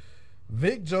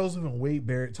 Vic Joseph and Wade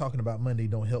Barrett talking about Monday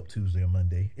don't help Tuesday or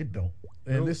Monday. It don't.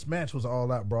 And this match was an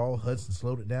all-out brawl. Hudson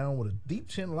slowed it down with a deep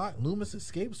chin lock. Loomis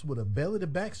escapes with a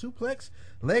belly-to-back suplex,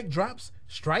 leg drops,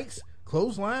 strikes,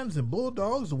 clotheslines, and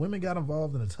bulldogs. The women got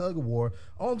involved in a tug-of-war,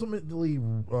 ultimately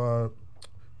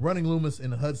running Loomis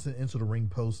and Hudson into the ring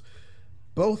post.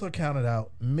 Both are counted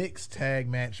out. Mixed tag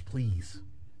match, please.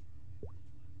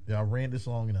 Y'all ran this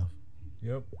long enough.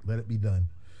 Yep. Let it be done.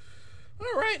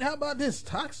 All right, how about this?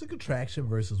 Toxic Attraction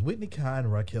versus Whitney Kai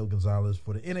and Raquel Gonzalez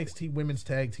for the NXT Women's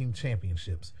Tag Team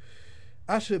Championships.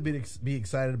 I should be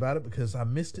excited about it because I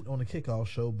missed it on the kickoff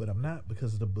show, but I'm not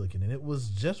because of the booking. And it was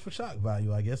just for shock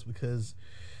value, I guess, because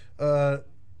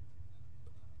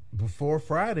before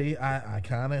Friday, I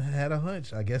kind of had a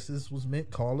hunch. I guess this was meant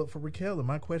call up for Raquel. And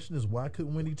my question is, why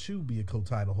couldn't Wendy Chu be a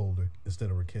co-title holder instead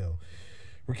of Raquel?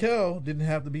 Raquel didn't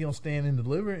have to be on Stand and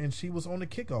Deliver, and she was on the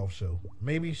kickoff show.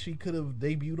 Maybe she could have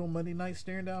debuted on Monday night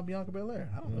staring down Bianca Belair.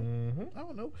 I don't know. I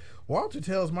don't know. Walter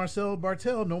tells Marcel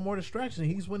Bartel, no more distraction.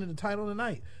 He's winning the title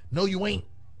tonight. No, you ain't.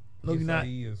 No, Yes, you're not. I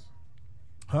is.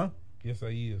 Huh? Yes, I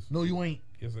is. No, you ain't.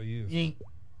 Yes, I is. You ain't.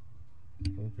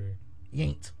 Okay. You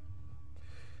ain't.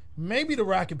 Maybe the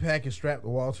Rocket Package strapped to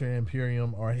Walter and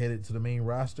Imperium are headed to the main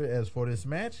roster. As for this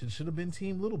match, it should have been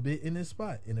Team Little Bit in this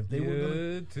spot. And if they were going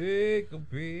You take a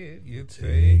bit, you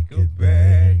take a it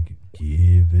back. back,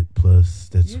 give it plus,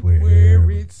 that's It's where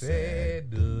where it's it's at.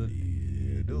 at, The the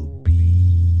little little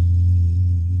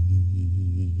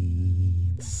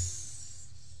beats.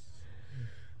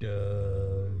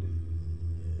 The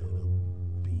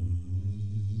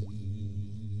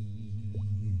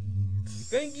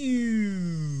Thank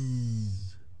you.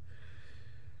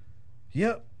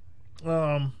 Yep.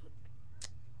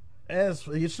 As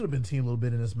it should have been Team Little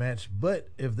Bit in this match, but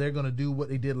if they're gonna do what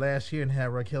they did last year and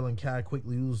have Raquel and Kai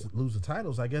quickly lose the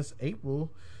titles, I guess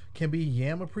April can be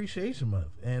Yam Appreciation Month.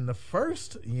 And the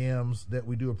first yams that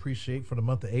we do appreciate for the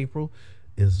month of April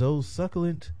is those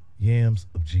succulent yams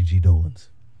of Gigi Dolan's.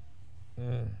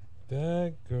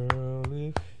 That girl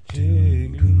is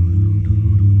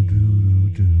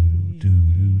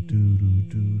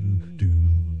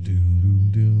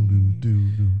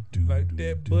like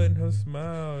that button, her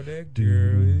smile. That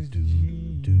girl is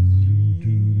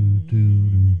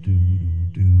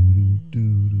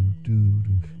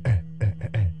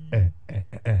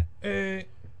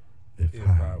If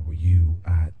I were you,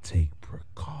 I'd take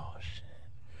precaution.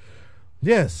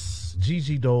 Yes,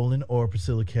 Gigi Dolan, or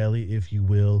Priscilla Kelly, if you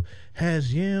will,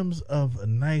 has yams of a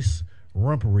nice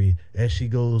rumpery as she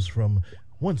goes from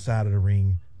one side of the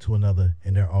ring to another,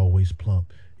 and they're always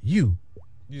plump. You,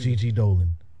 Gigi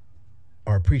Dolan,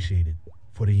 are appreciated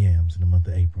for the yams in the month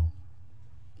of April.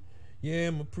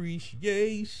 Yam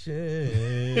appreciation.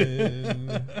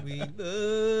 We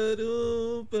love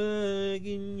them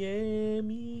fucking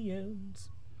yammy yams.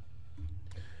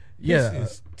 Yeah.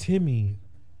 This is Timmy,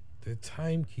 the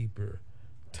timekeeper.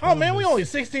 Oh, man, we Thomas. only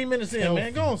 16 minutes in, man.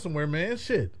 Healthy. Go on somewhere, man.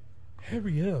 Shit.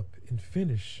 Hurry up and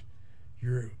finish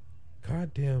your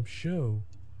goddamn show,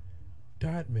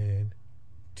 Dotman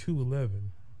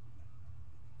 211,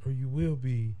 or you will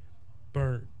be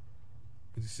burnt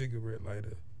with a cigarette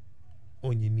lighter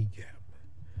on your kneecap.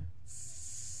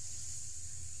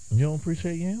 You don't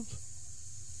appreciate yams?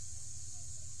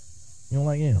 You don't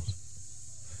like yams?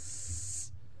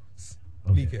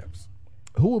 Okay. Kneecaps.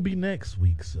 Who will be next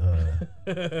week's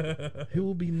who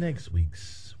will be next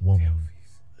week's woman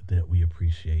that we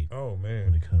appreciate Oh when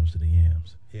man. it comes to the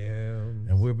yams? Yams.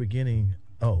 And we're beginning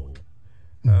How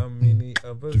many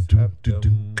of us have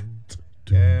them?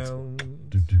 Yams.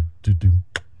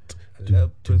 I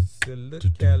love Priscilla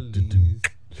Kelly's.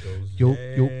 Those Yo.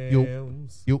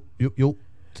 yams. Yo.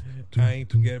 I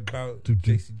ain't forget about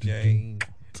JC Jane.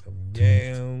 Some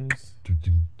yams.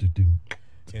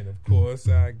 And of course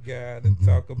I gotta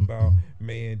talk about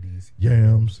Mandy's.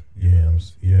 Yams. Yeah.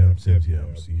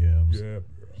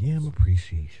 Yam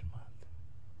Appreciation Month.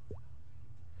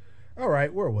 All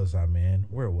right, where was I, man?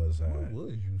 Where was I? Where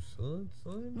was you, son?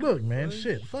 Look, man, Son,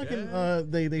 shit. Fucking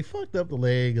child. they fucked up the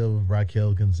leg of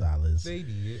Raquel Gonzalez. They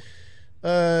did.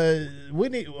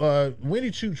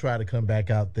 Winnie Chu tried to come back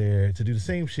out there to do the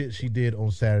same shit she did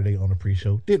on Saturday on the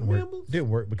pre-show. Didn't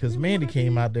work because Mandy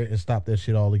came out there and stopped that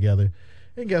shit altogether.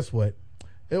 And guess what?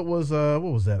 It was what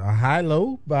was that? A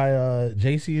high-low by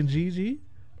JC and Gigi,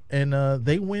 and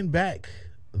they win back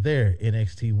their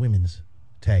NXT Women's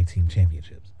Tag Team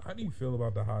Championships. How do you feel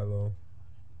about the high-low?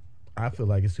 I feel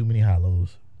like it's too many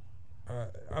high-lows.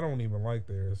 I don't even like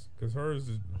theirs because hers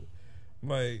is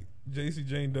like JC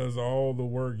Jane does all the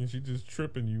work and she just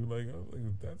tripping you like, I was like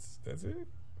that's it.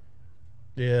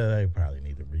 Yeah, they probably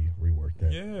need to rework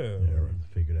that. Yeah.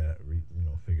 Figure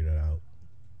that out.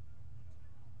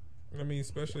 I mean,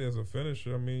 especially as a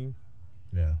finisher. I mean,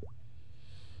 Yeah.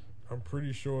 I'm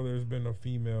pretty sure there's been a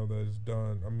female that's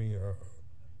done. I mean,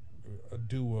 a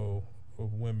duo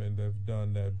of women that've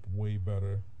done that way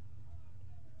better.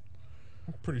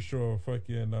 I'm pretty sure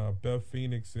fucking Beth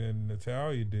Phoenix and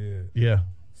Natalya did Yeah.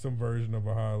 some version of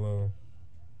a high-low.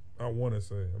 I want to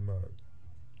say, I'm not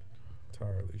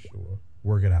entirely sure.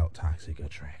 Work it out. Toxic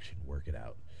Attraction. Work it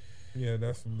out. Yeah,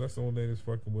 that's the only thing that's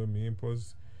fucking with me. And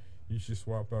plus, you should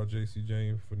swap out JC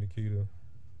Jane for Nikita.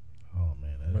 Oh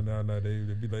man. But now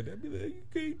they'd be like, you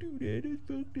can't do that. It's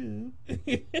fucked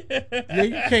up. Yeah,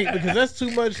 you can't because that's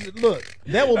too much. Look,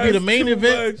 that will be the That's main too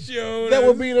event. much, yo. That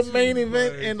will That's be the too main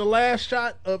event much. and the last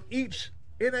shot of each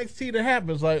NXT that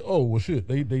happens. Like, oh well, shit,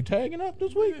 they tagging up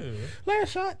this week. Yeah.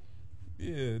 Last shot.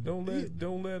 Yeah, don't let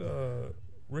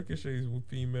Ricochet's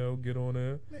female get on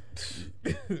there.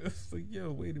 It's like,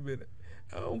 yo, wait a minute.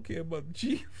 I don't care about the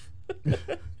Chief.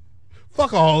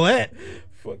 Fuck all that.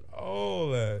 Fuck all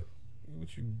that.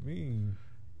 What you mean?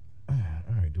 All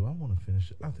right, do I want to finish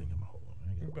it? I think I'm gonna hold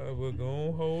on. We're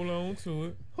gonna hold on to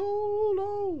it. Hold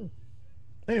on.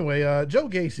 Anyway, Joe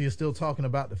Gacy is still talking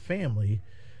about the family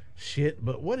shit,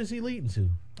 but what is he leading to?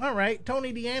 All right,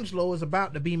 Tony D'Angelo is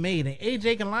about to be made, and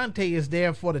AJ Galante is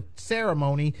there for the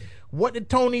ceremony. What did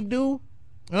Tony do?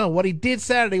 Oh, what he did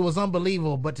Saturday was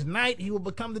unbelievable, but tonight he will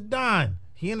become the Don.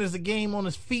 He enters the game on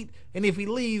his feet, and if he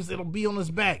leaves, it'll be on his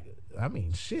back. I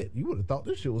mean, shit, you would have thought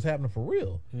this shit was happening for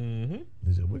real. Mm-hmm.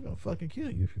 He said, we're going to fucking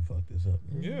kill you if you fuck this up.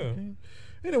 Yeah. Okay.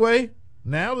 Anyway,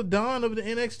 now the Don of the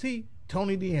NXT,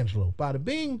 Tony D'Angelo. Bada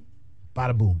bing,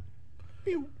 bada boom.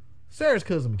 Pew. Sarah's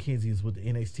cousin Mackenzie is with the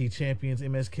NXT champions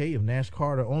MSK. If Nash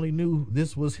Carter only knew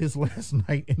this was his last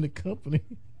night in the company,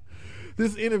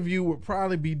 this interview would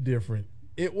probably be different.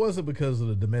 It wasn't because of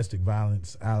the domestic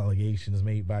violence allegations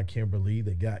made by Kimberly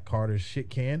that got Carter's shit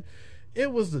canned.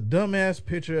 It was the dumbass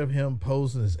picture of him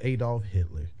posing as Adolf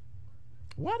Hitler.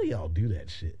 Why do y'all do that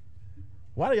shit?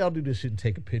 Why do y'all do this shit and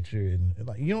take a picture and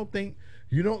like you don't think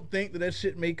that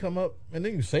shit may come up and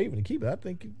then you save it and keep it? I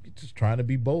think you're just trying to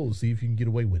be bold, see if you can get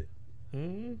away with it.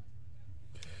 Mm-hmm.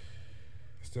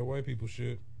 Still white people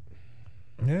shit.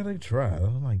 Yeah, they try.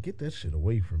 I'm like, get that shit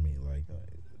away from me.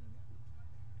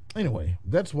 Anyway,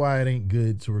 that's why it ain't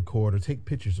good to record or take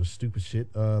pictures of stupid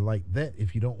shit like that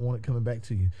if you don't want it coming back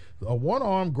to you. A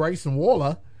one-armed Grayson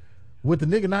Waller with the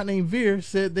nigga not named Veer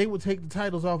said they would take the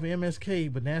titles off of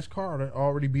MSK, but Nash Carter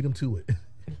already beat him to it.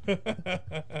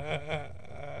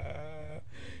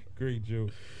 Great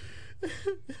joke.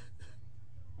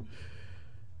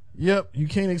 Yep, you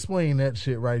can't explain that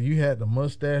shit right. You had the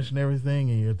mustache and everything,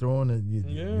 and you're throwing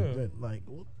it. Like,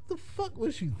 what the fuck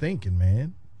was you thinking,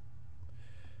 man?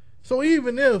 So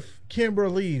even if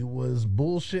Kimberly was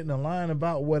bullshitting and lying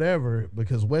about whatever,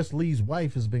 because Wes Lee's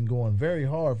wife has been going very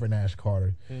hard for Nash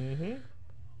Carter,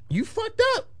 you fucked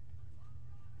up.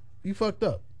 You fucked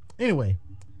up. Anyway,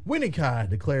 Winnie Kai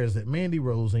declares that Mandy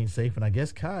Rose ain't safe, and I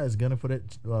guess Kai is gunning for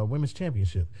that women's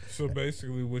championship. So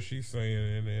basically what she's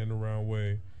saying in the round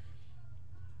way,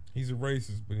 he's a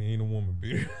racist, but he ain't a woman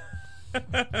beater.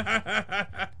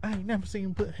 I ain't never seen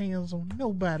him put hands on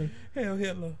nobody. Hell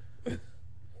Hitler.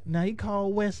 Now, he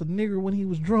called Wes a nigger when he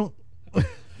was drunk.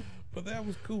 But that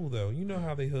was cool, though. You know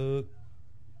how they hug.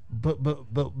 But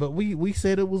we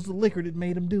said it was the liquor that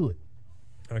made him do it.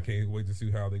 I can't wait to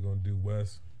see how they're going to do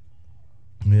Wes.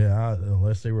 Yeah,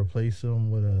 unless they replace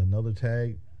him with another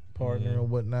tag partner or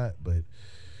whatnot. But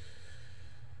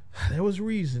there was a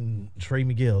reason Trey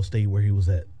Miguel stayed where he was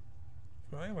at.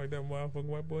 I ain't like that motherfucking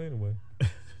white boy anyway.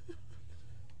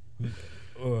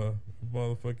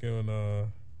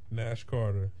 Motherfucking Nash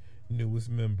Carter, newest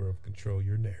member of Control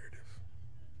Your Narrative.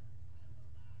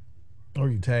 Or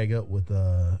you tag up with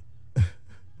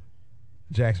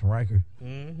Jackson Riker.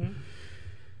 Mm-hmm.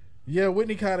 Yeah,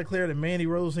 Whitney Kai declared that Mandy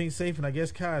Rose ain't safe, and I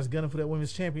guess Kai is gunning for that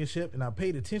women's championship. And I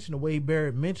paid attention to Wade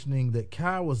Barrett mentioning that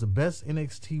Kai was the best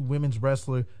NXT women's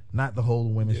wrestler, not the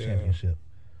whole women's championship.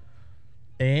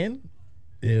 And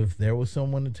if there was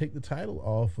someone to take the title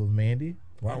off of Mandy,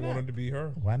 I wanted to be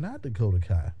her. Why not Dakota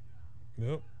Kai?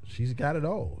 Yep. She's got it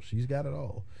all. She's got it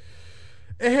all.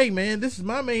 And hey, man, this is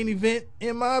my main event,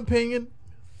 in my opinion.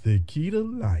 Nikita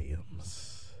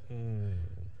Lyons.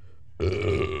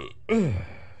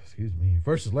 Excuse me.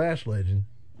 Versus Lash Legend.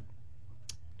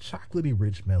 Chocolatey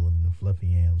rich melon and the fluffy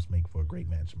yams make for a great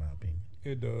match, in my opinion.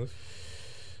 It does.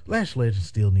 Lash Legend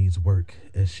still needs work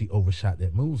as she overshot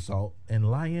that moonsault,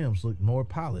 and Lyons looked more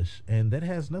polished, and that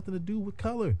has nothing to do with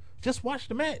color. Just watch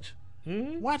the match.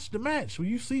 Watch the match so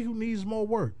you see who needs more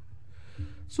work.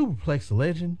 Superplex the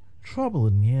Legend, Trouble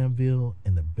in Yamville,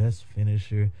 and the best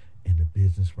finisher in the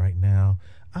business right now.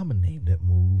 I'm going to name that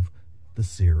move the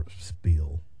Syrup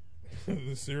Spill.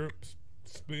 The Syrup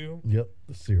Spill? Yep,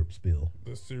 the Syrup Spill.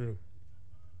 The Syrup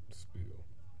Spill.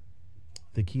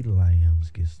 Nikita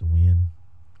Lyons gets the win.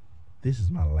 This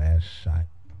is my last shot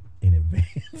in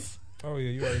advance. Oh, yeah,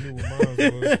 you already knew what mine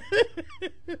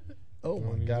was. Oh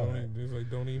my God!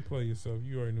 Don't even play yourself.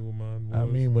 You already knew what mine was. I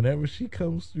mean, whenever she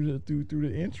comes through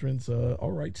the entrance,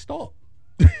 all right, stop.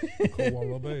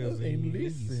 Koala Bears and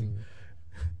listen.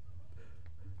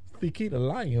 Nikita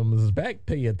Lyons is back.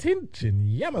 Pay attention,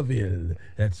 Yamaville.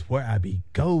 That's where I be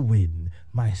going.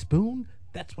 My spoon.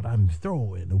 That's what I'm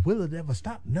throwing. Will it ever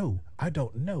stop? No, I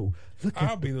don't know.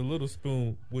 I'll be the little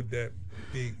spoon with that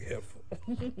big heifer.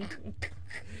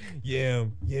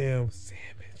 Yam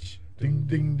sandwich. Ding,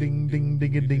 ding, ding, ding,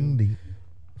 ding, ding, ding.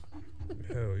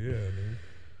 Hell yeah, dude.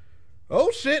 Oh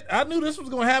shit! I knew this was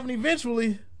gonna happen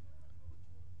eventually.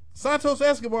 Santos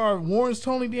Escobar warns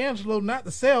Tony D'Angelo not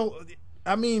to sell.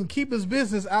 I mean, keep his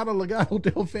business out of Legado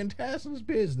del Fantasma's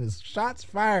business. Shots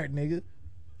fired, nigga.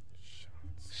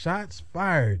 Shots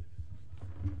fired.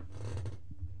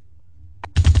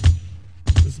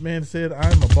 This man said,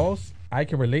 "I'm a boss. I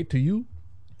can relate to you,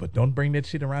 but don't bring that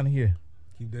shit around here."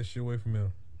 Keep that shit away from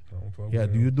him. Don't fuck Yeah,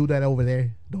 with do him. you do that over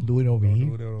there? Don't do it over Don't here.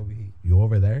 do that over here. You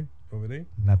over there? Over there?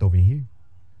 Not over here.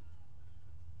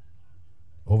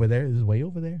 Over there is way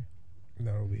over there.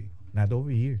 Not over here. Not over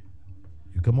here.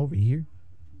 You come over here,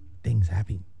 things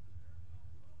happen.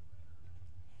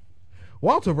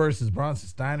 Walter versus Bronson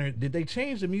Steiner. Did they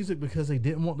change the music because they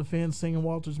didn't want the fans singing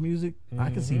Walter's music?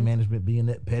 I can see management being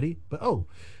that petty, but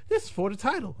this is for the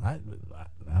title. I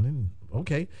didn't.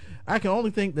 Okay, I can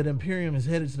only think that Imperium is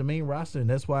headed to the main roster, and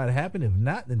that's why it happened. If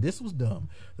not, then this was dumb.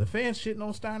 The fans shitting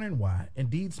on Steiner, and why?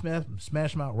 Indeed,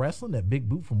 Smash Mouth Wrestling, that big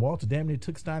boot from Walter damn near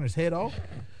took Steiner's head off.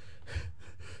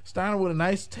 Steiner with a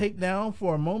nice takedown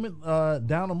for a moment,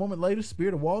 down a moment later, spear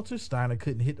to Walter. Steiner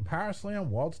couldn't hit the power slam.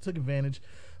 Walter took advantage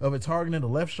of it, targeting the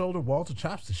left shoulder. Walter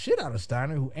chops the shit out of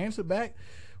Steiner, who answered back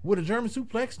with a German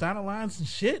suplex. Steiner lines and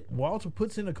shit. Walter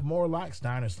puts in a Kimura lock.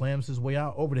 Steiner slams his way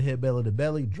out over the head, belly to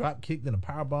belly. Drop kick, then a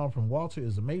powerbomb from Walter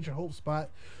is a major hope spot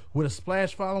with a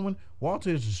splash following. Walter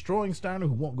is destroying Steiner,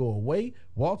 who won't go away.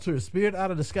 Walter is speared out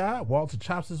of the sky. Walter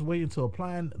chops his way into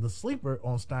applying the sleeper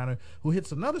on Steiner, who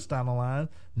hits another Steiner line,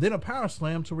 then a power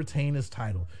slam to retain his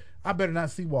title. I better not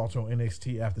see Walter on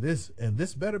NXT after this, and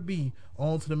this better be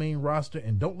on to the main roster,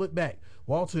 and don't look back.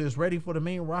 Walter is ready for the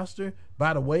main roster.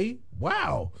 By the way,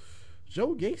 wow,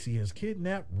 Joe Gacy has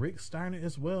kidnapped Rick Steiner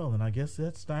as well, and I guess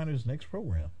that's Steiner's next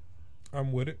program.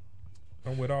 I'm with it.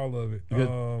 I'm with all of it.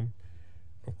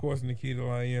 Of course, Nikita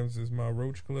Lyons is my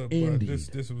Roach Club, but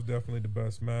this was definitely the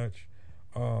best match.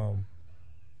 I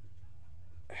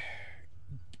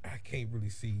can't really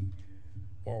see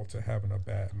Walter having a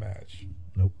bad match.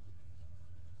 Nope.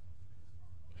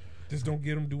 Just don't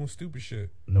get him doing stupid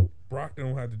shit. Nope. Brock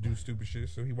don't have to do stupid shit,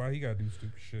 so why he got to do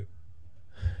stupid shit?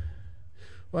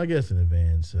 Well, I guess in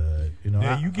advance,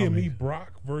 Yeah, you give me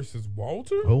Brock versus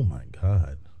Walter? Oh my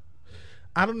God.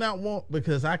 I do not want,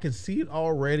 because I can see it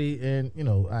already, and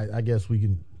I guess we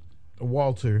can.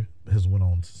 Walter has went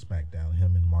on to SmackDown.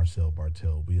 Him and Marcel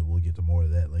Bartel. We'll get to more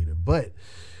of that later. But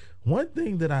one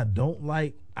thing that I don't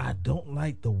like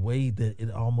the way that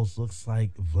it almost looks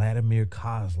like Vladimir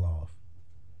Kozlov.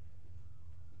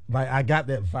 Like, I got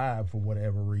that vibe for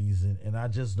whatever reason, and I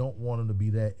just don't want him to be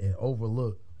that and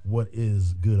overlook what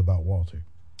is good about Walter.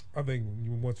 I think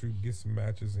once we get some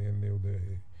matches in there,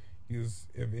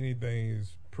 if anything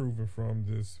is proven from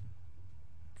this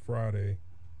Friday,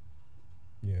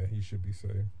 yeah, he should be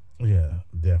safe. Yeah,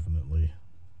 definitely.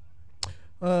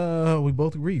 We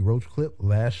both agree. Roach Clip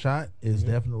last shot is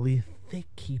definitely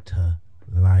Nikita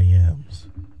Lyons.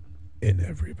 And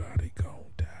everybody gonna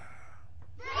die.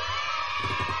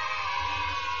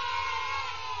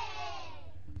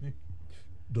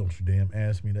 Don't you damn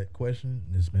ask me that question.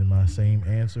 It's been my same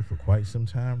answer for quite some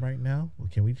time right now. Well,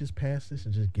 can we just pass this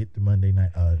and just get the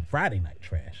Friday night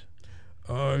trash?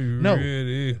 Are you No.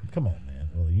 ready? Come on, man.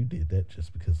 Well, you did that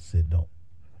just because I said don't.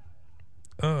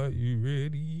 Are you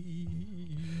ready?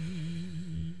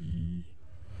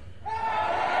 Fuck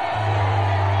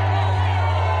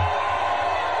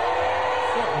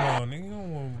no, nigga. I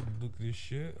don't want to look at this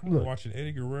shit. I'm Look. watching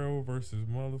Eddie Guerrero versus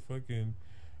motherfucking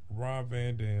Rob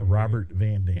Van Dam. Robert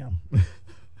Van Dam.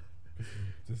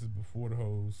 This is before the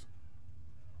hose.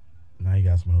 Now you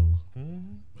got some hoes.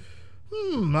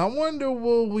 Mm-hmm. I wonder,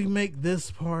 will we make this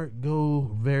part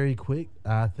go very quick?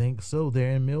 I think so.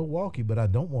 They're in Milwaukee, but I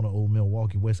don't want to old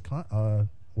Milwaukee, Wisconsin.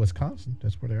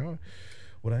 That's where they are.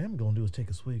 What I am going to do is take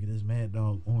a swig of this Mad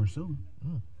Dog orange soda.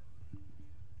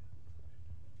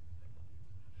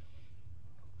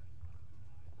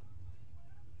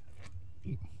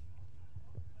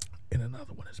 And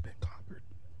another one has been conquered.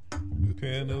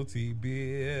 Penalty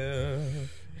beer.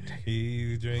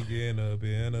 He's drinking a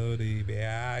penalty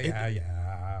beer.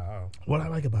 Yeah. What I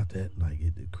like about that, like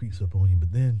it creeps up on you,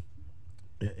 but then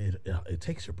it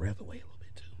takes your breath away a little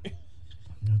bit too.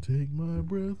 I take my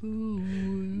breath away.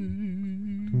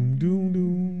 Doom, doom,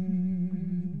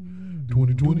 doom.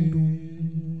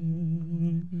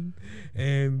 2020.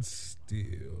 And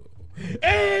still.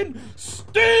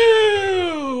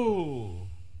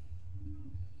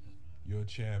 You're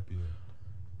champion.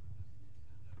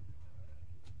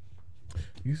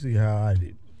 You see how I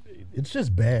did. It's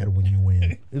just bad when you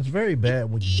win. It's very bad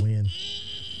when you win.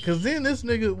 Cause then this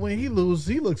nigga, when he loses,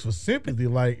 he looks for sympathy.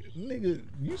 Like, nigga,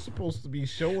 you supposed to be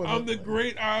showing. I'm like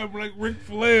Ric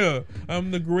Flair.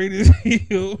 I'm the greatest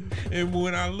heel, and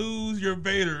when I lose, you're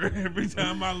Vader. Every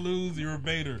time I lose, you're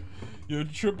Vader. You're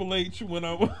Triple H when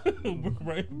I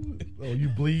right. Oh, you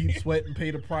bleed, sweat, and pay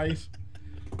the price.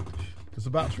 It's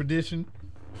about tradition.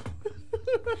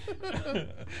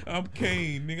 I'm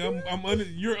Kane,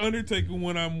 nigga. You're Undertaker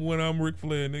when I'm Ric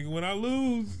Flair, nigga. When I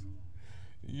lose,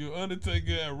 you're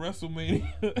Undertaker at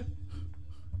WrestleMania.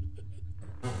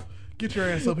 Get your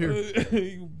ass up here.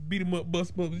 Beat him up,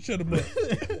 bust him up, shut him up.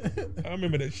 I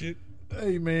remember that shit.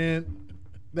 Hey man,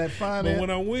 that fine. But when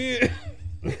I win,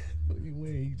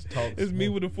 it's me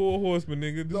with the 4 horsemen,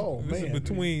 nigga. This is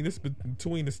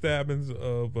between the stabbings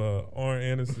of Arn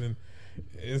Anderson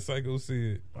and Psycho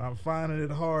Sid. I'm finding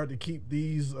it hard to keep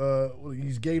these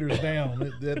gators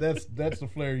down. That's the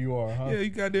Flair you are, huh? Yeah, you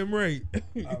got them right.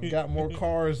 I've got more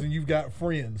cars than you've got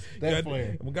friends. That's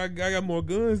Flair. I got more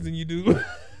guns than you do.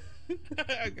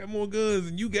 I got more guns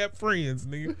than you got friends,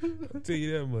 nigga. I'll tell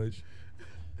you that much.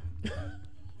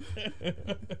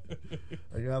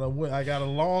 I got a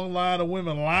long line of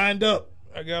women lined up.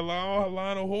 I got a long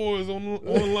line of whores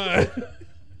online.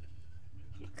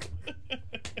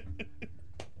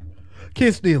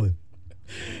 Kiss stealing.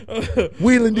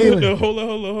 Wheeling dealing. Hold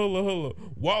on.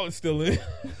 Wallet stealing.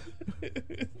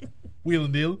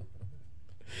 Wheeling dealing.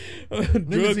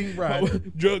 Limousine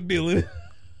riding. Drug dealing.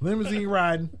 Limousine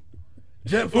riding.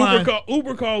 Jet flying.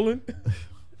 Uber calling.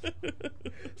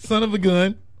 Son of a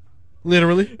gun.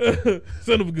 Literally.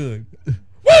 Son of a gun.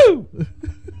 Woo!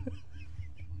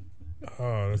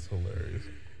 Oh, that's hilarious.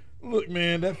 Look,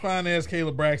 man, that fine-ass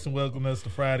Kayla Braxton welcomed us to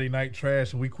Friday Night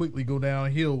Trash, and we quickly go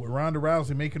downhill with Ronda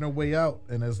Rousey making her way out.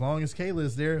 And as long as Kayla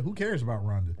is there, who cares about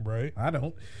Ronda? Right. I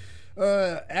don't.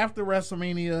 After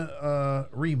WrestleMania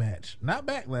rematch. Not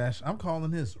Backlash. I'm calling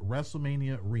this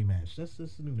WrestleMania rematch. That's the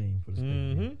new name for this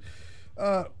thing.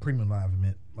 Premium live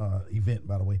event,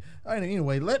 by the way.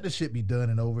 Anyway, let the shit be done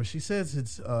and over. She says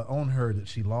it's on her that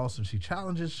she lost, and she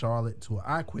challenges Charlotte to an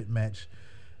I Quit match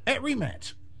at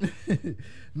Rematch.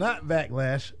 Not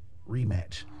Backlash,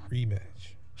 Rematch.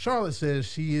 Charlotte says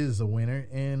she is a winner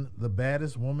and the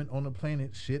baddest woman on the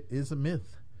planet. Shit is a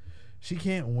myth. She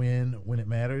can't win when it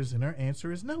matters, and her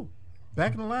answer is no.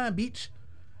 Back in the line, beach.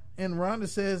 And Ronda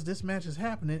says this match is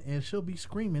happening, and she'll be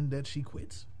screaming that she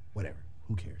quits. Whatever.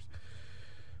 Who cares?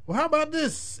 Well, how about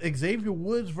this? Xavier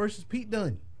Woods versus Pete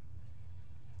Dunne.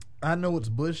 I know it's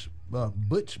Butch, but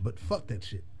fuck that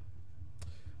shit.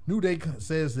 New Day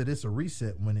says that it's a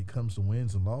reset when it comes to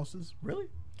wins and losses. Really?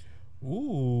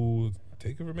 Ooh,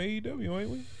 take it from AEW,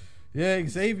 ain't we? Yeah,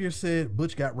 Xavier said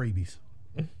Butch got rabies.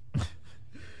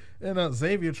 And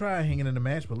Xavier tried hanging in the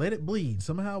match, but let it bleed.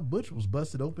 Somehow Butch was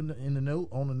busted open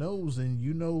on the nose, and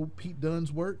you know Pete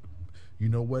Dunne's work. You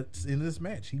know what's in this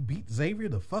match. He beat Xavier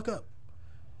the fuck up.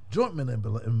 Joint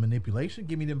manipulation.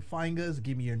 Give me them fingers.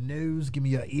 Give me your nose. Give me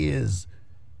your ears.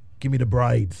 Give me the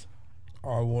braids.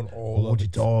 I want all I want of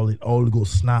it it. all to go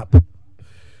snap.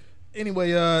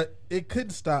 Anyway, it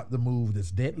couldn't stop the move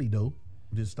that's deadly, though.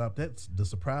 Just stop that. The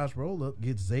surprise roll-up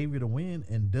gets Xavier to win,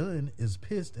 and Dunn is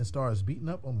pissed and starts beating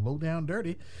up on Low Down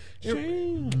Dirty.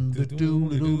 Low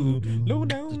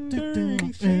Down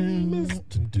Dirty Sheamus.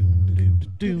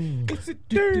 It's a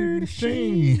dirty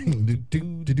shame.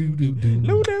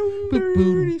 Low Down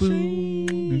Dirty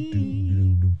Shame.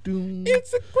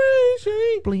 It's a great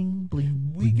shame. Bling,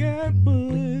 bling, We got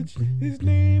Butch. His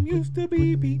name used to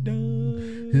be Pete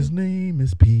Dunne. His name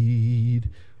is Pete.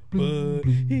 But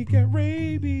he got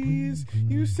rabies.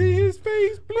 You see his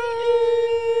face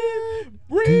blood.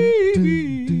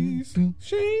 Rabies.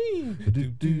 Shame.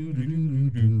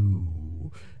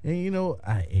 And you know,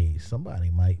 somebody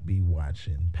might be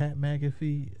watching. Pat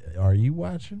McAfee, are you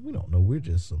watching? We don't know. We're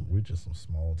just some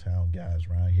small town guys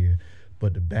around here.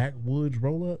 But the Backwoods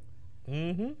roll up.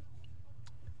 Mm-hmm.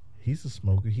 He's a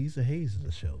smoker. He's a haze of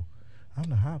the show. I'm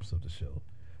the hops of the show.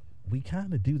 We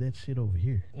kind of do that shit over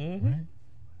here, right?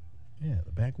 Yeah,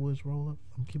 the Backwoods roll up.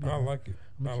 I like it.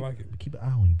 Keep an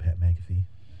eye on you, Pat McAfee.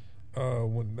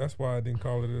 That's why I didn't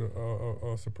call it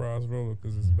a surprise roller,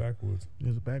 because it's backwoods.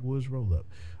 It's a Backwoods roll up.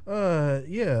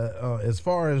 As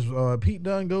far as Pete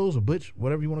Dunne goes, or Butch,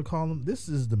 whatever you want to call him, this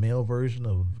is the male version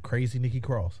of Crazy Nikki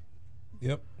Cross.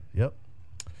 Yep.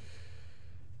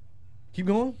 Keep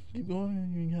going. You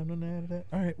ain't have nothing to add to that?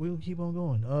 All right, we'll keep on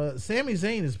going. Sami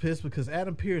Zayn is pissed because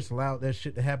Adam Pearce allowed that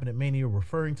shit to happen at Mania,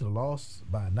 referring to the loss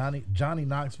by Johnny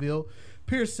Knoxville.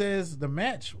 Pearce says the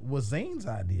match was Zayn's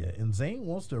idea, and Zayn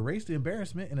wants to erase the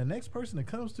embarrassment, and the next person that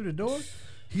comes through the door,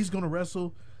 he's going to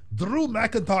wrestle Drew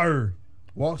McIntyre.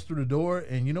 Walks through the door,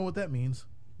 and you know what that means.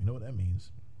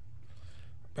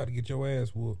 About to get your ass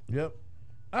whooped. Yep.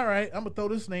 All right, I'm gonna throw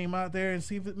this name out there and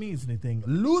see if it means anything.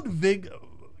 Ludwig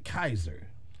Kaiser.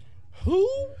 Who?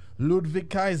 Ludwig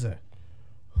Kaiser.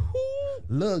 Who?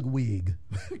 Ludwig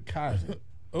Kaiser.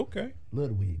 Okay.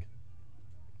 Ludwig.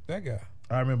 That guy.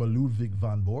 I remember Ludwig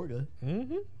von Borga.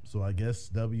 Mm-hmm. So I guess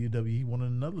WWE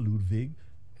wanted another Ludwig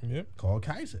Yep. called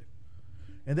Kaiser.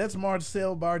 And that's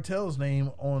Marcel Bartel's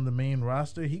name on the main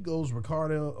roster. He goes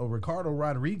Ricardo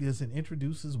Rodriguez and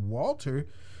introduces Walter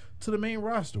to the main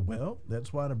roster. Well,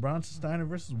 that's why the Bronson Steiner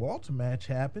versus Walter match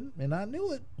happened, and I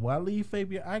knew it. Why leave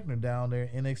Fabian Eichner down there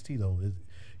in NXT, though?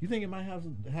 You think it might have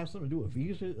something to do with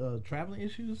visa, traveling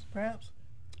issues, perhaps?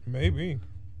 Maybe.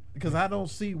 Because I don't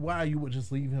see why you would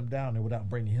just leave him down there without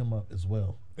bringing him up as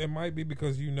well. It might be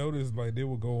because you noticed like they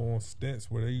would go on stints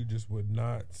where they just would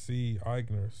not see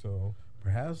Eichner. So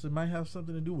Perhaps it might have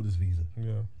something to do with his visa.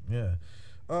 yeah.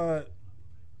 Yeah.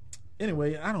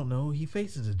 Anyway, I don't know. He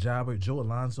faces a jobber, Joe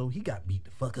Alonso. He got beat the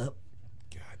fuck up.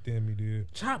 God damn, he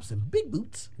did. Chops and big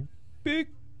boots. Big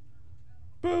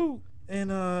boot. And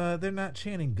they're not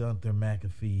chanting Gunther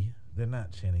McAfee. They're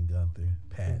not chanting Gunther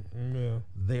Pat. Yeah.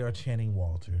 They are chanting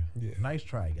Walter. Yeah. Nice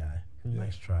try, guy. Yeah.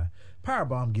 Nice try.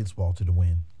 Powerbomb gets Walter to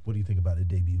win. What do you think about the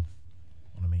debut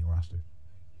on the main roster?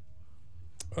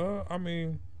 I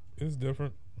mean, it's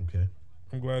different. Okay.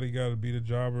 I'm glad he got to be the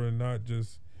jobber and not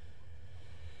just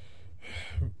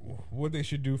what they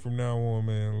should do from now on,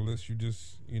 man. Unless you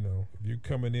just, if you're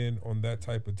coming in on that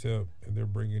type of tip and they're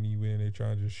bringing you in, they're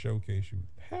trying to just showcase you.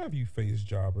 Have you face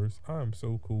jobbers? I'm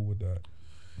so cool with that.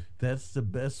 That's the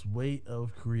best way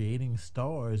of creating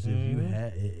stars if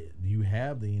you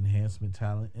have the enhancement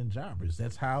talent and jobbers.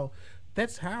 That's how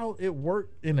it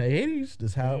worked in the 80s.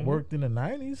 That's how it worked in the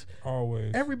 90s.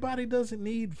 Always. Everybody doesn't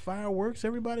need fireworks.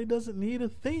 Everybody doesn't need a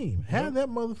theme. Have that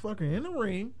motherfucker in the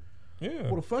ring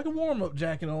with a fucking warm-up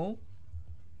jacket on,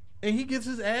 and he gets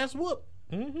his ass whooped.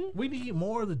 Mm-hmm. We need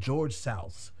more of the George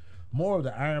Souths, more of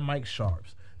the Iron Mike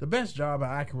Sharps. The best jobber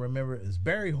I can remember is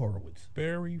Barry Horowitz.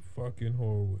 Barry fucking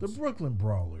Horowitz. The Brooklyn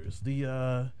Brawlers,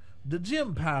 the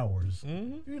Jim Powers.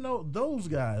 Mm-hmm. Those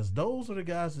guys. Those are the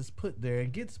guys that's put there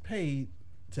and gets paid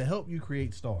to help you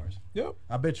create stars. Yep.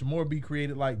 I bet you more be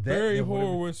created like that. Barry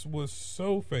Horowitz was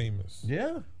so famous.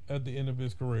 Yeah. At the end of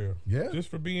his career. Yeah. Just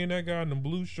for being that guy in the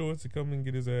blue shorts to come and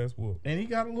get his ass whooped. And he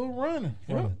got a little run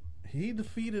from Yeah. it. He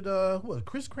defeated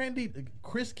Chris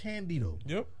Candido.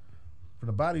 Yep. For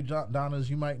the Body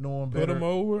Donnas, you might know him better. Put him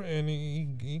over, and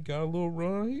he got a little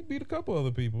run. He beat a couple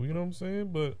other people, you know what I'm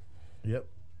saying? But, Yep.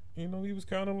 he was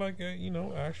kind of like a,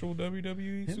 actual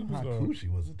WWE Him and superstar.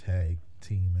 Hakushi was a tag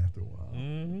team after a while.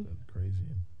 Mhm. That's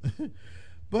crazy.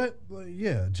 but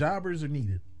yeah, jobbers are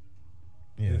needed.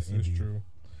 Yeah, This is indeed. true.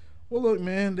 Well, look,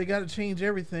 man, they got to change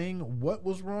everything. What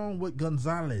was wrong with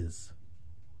Gonzalez?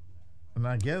 And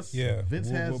I guess Yeah. Vince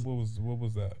has. What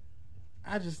was that?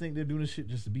 I just think they're doing this shit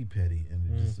just to be petty, and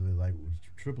just like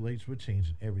Triple H, we're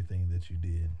changing everything that you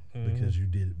did because you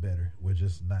did it better. We're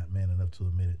just not man enough to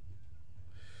admit it.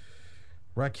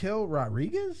 Raquel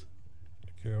Rodriguez?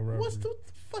 What the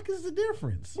fuck is the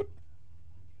difference?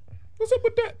 What's up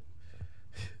with that?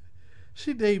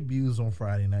 She debuts on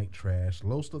Friday Night Trash.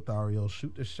 Los Lothario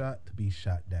shoot the shot to be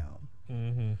shot down.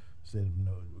 Mm-hmm. Said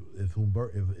no,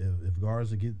 if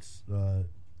Garza gets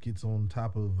on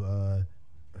top of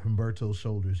Humberto's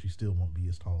shoulders, she still won't be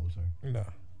as tall as her. Nah.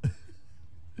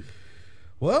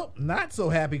 Well, not so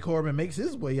happy Corbin makes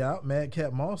his way out.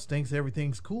 Madcap Moss thinks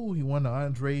everything's cool. He won the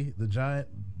Andre the Giant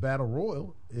Battle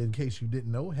Royal, in case you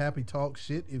didn't know. Happy talk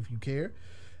shit if you care.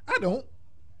 I don't.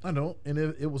 And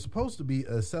it was supposed to be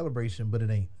a celebration, but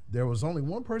it ain't. There was only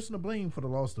one person to blame for the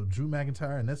loss of Drew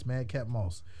McIntyre, and that's Madcap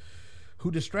Moss, who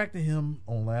distracted him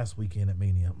on last weekend at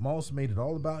Mania. Moss made it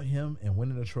all about him and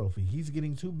winning a trophy. He's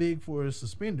getting too big for his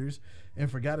suspenders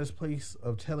and forgot his place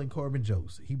of telling Corbin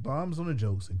jokes. He bombs on the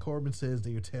jokes, and Corbin says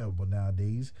they are terrible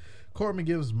nowadays. Corbin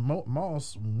gives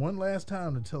Moss one last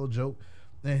time to tell a joke,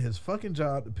 and his fucking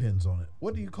job depends on it.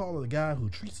 What do you call a guy who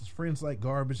treats his friends like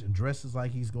garbage and dresses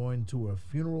like he's going to a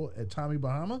funeral at Tommy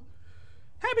Bahama?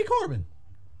 Happy Corbin!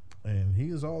 And he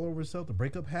is all over himself. The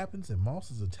breakup happens, and Moss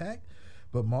is attacked.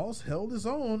 But Moss held his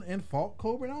own and fought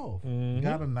Corbin off.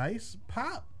 Got a nice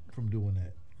pop from doing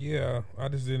that. Yeah, I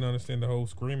just didn't understand the whole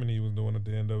screaming he was doing at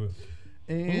the end of it.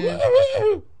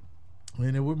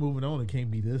 And then we're moving on. It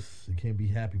can't be this. It can't be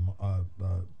happy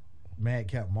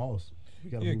Madcap Moss.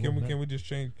 Yeah, can we just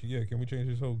change? Yeah, can we change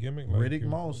his whole gimmick? Like, Riddick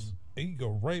Moss. He can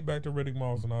go right back to Riddick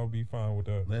Moss, and I'll be fine with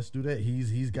that. Let's do that.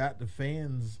 He's got the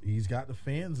fans. He's got the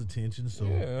fans' attention. So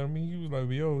yeah, I mean, he was like,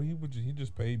 yo, he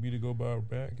just paid me to go by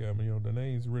Madcap, and the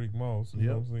name's Riddick Moss. You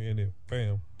know what I'm saying? And then,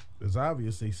 bam. it's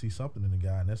obvious they see something in the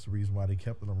guy, and that's the reason why they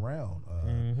kept him around.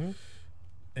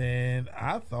 And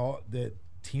I thought that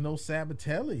Tino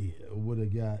Sabatelli would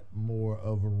have got more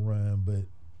of a run, but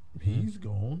he's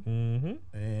gone.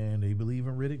 And they believe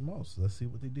in Riddick Moss. Let's see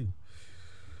what they do.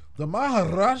 The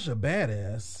Maharaja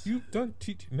Badass. You done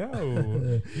teach no.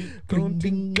 You done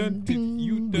you done teach.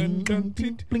 You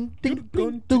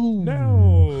done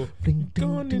no.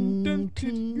 Gone and done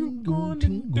teach. You gone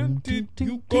and done teach.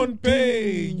 You gon'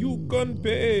 pay. You gon'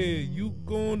 pay. You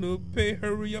gonna pay.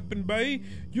 Hurry up and buy.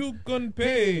 You gon'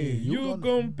 pay. You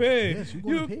gon' pay. Yes,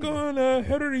 you gonna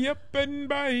hurry up and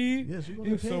buy. Yes, you're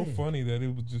gonna It's so pay. funny that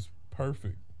it was just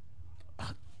perfect.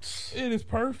 It is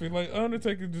perfect. Like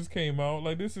Undertaker just came out.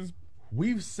 Like this is.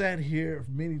 We've sat here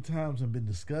many times and been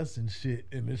discussing shit,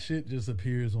 and the shit just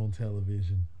appears on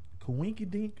television. Kawinky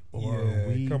Dink,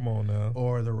 or Come on now.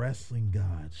 or the wrestling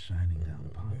gods shining down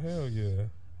upon us. Hell yeah.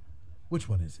 Which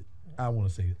one is it? I want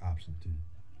to say option 2.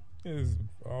 It is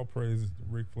all praise to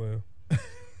Ric Flair.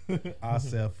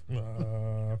 Asef.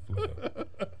 Flair.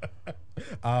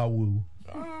 Woo.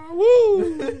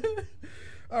 Woo!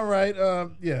 All right.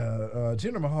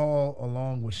 Jinder Mahal,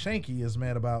 along with Shanky, is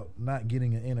mad about not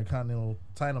getting an Intercontinental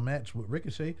title match with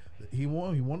Ricochet. He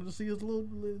wanted to see his little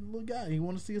guy. He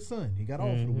wanted to see his son. He got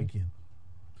off for the weekend.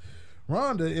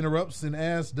 Ronda interrupts and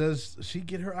asks, "Does she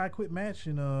get her I Quit match?"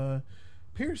 And Adam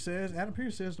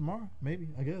Pearce says tomorrow. Maybe.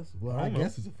 I guess. Well, I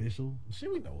guess it's official.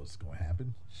 Shit, we know what's going to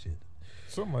happen. Shit.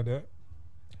 Something like that.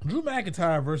 Drew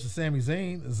McIntyre versus Sami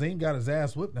Zayn. Zayn got his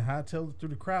ass whipped and hightailed it through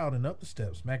the crowd and up the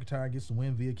steps. McIntyre gets the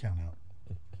win via countout.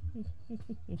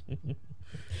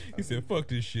 He said, "Fuck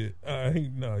this shit.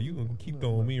 No, you gonna keep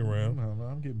throwing me around." No,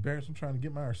 I'm getting embarrassed. I'm trying to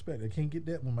get my respect. I can't get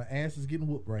that when my ass is getting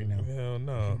whooped right now. Hell I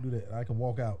no. can't do that. I can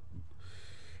walk out.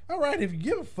 All right, if you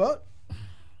give a fuck,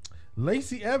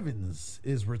 Lacey Evans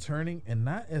is returning, and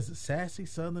not as a sassy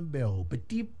Southern belle, but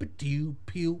deep-a-doo,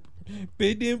 pew.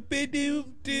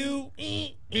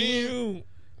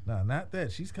 No, not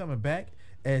that. She's coming back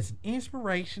as an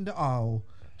inspiration to all.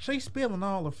 She's spilling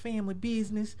all her family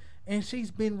business, and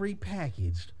she's been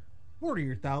repackaged. What are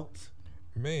your thoughts?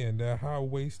 Man, that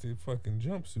high-waisted fucking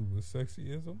jumpsuit was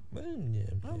sexy as a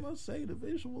man. I must say the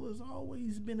visual has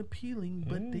always been appealing,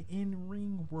 but the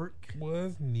in-ring work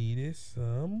Was needed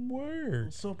some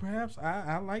work. So perhaps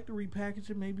I like to repackage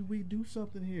it. Maybe we do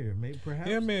something here. Maybe perhaps.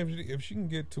 Yeah, man. If she can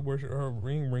get to where her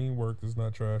ring work is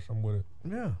not trash, I'm with it.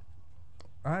 Yeah,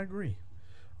 I agree.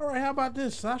 All right, how about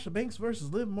this? Sasha Banks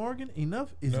versus Liv Morgan.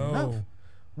 Enough is enough.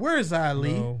 Where is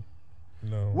Ali?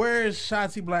 No. Where is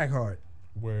Shotzi Blackheart?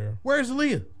 Where? Where's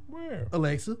Aaliyah? Where?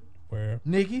 Alexa? Where?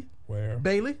 Nikki? Where?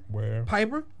 Bailey? Where?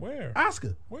 Piper? Where?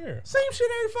 Oscar? Where? Same shit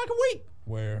every fucking week.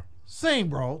 Where? Same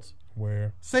broads.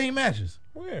 Where? Same matches.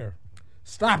 Where?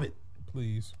 Stop it.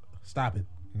 Please. Stop it.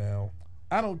 Now.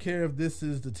 I don't care if this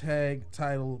is the tag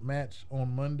title match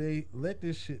on Monday. Let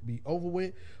this shit be over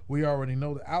with. We already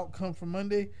know the outcome for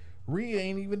Monday. Rhea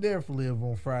ain't even there for Liv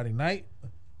on Friday night.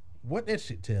 What that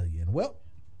shit tell you? And well,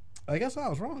 I guess I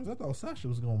was wrong. I thought Sasha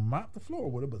was going to mop the floor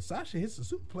with her, but Sasha hits the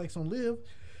superplex on Liv,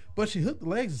 but she hooked the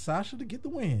legs of Sasha to get the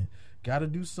win. Got to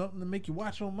do something to make you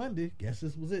watch on Monday. Guess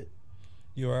this was it.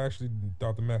 Yo, I actually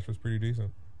thought the match was pretty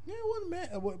decent. Yeah, it wasn't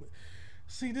bad.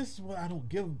 See, this is what I don't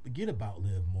get about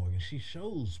Liv Morgan. She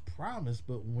shows promise,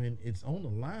 but when it's on the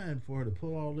line for her to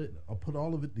put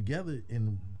all of it together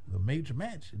in a major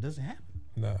match, it doesn't happen.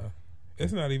 Nah.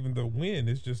 It's not even the win.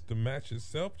 It's just the match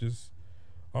itself just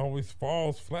always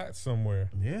falls flat somewhere.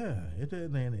 Yeah, it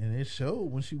did, and it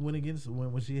showed when she went against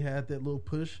when she had that little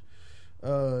push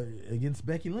against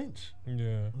Becky Lynch.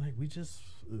 Yeah, like we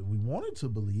wanted to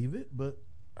believe it, but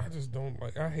I just don't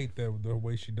like. I hate that the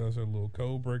way she does her little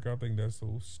code break. I think that's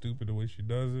so stupid the way she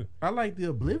does it. I like the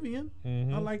Oblivion.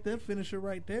 I like that finisher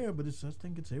right there, but I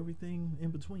think it's everything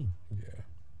in between.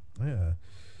 Yeah.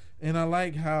 And I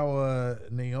like how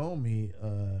Naomi,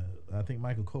 I think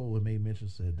Michael Cole had made mention,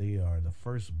 said they are the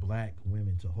first black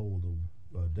women to hold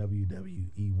the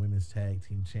WWE Women's Tag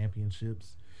Team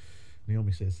Championships.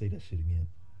 Naomi said, "Say that shit again."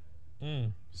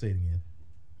 Say it again.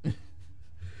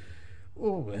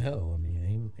 Oh, hell, I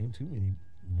mean, ain't too many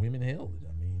women held it.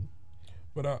 I mean.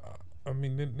 But I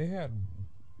mean, didn't they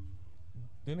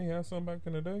have some back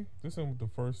in the day? This isn't the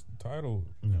first title.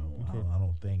 No, I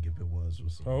don't think if it was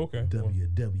okay.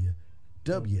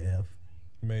 WWF.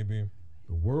 Maybe.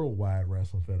 The Worldwide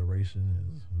Wrestling Federation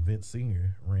is Vince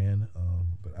Sr. ran,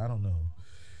 but I don't know.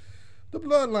 The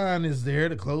Bloodline is there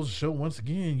to close the show once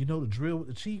again. You know the drill with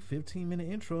the Chief. 15-minute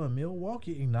intro, and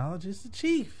Milwaukee acknowledges the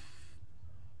Chief.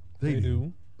 They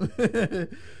do.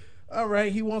 All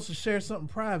right, he wants to share something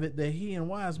private that he and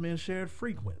Wiseman shared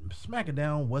frequent.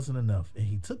 SmackDown wasn't enough, and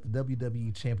he took the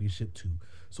WWE Championship too.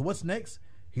 So what's next?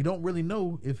 He don't really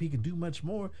know if he can do much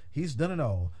more. He's done it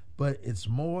all, but it's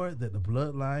more that the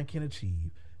Bloodline can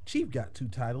achieve. Chief got 2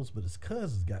 titles, but his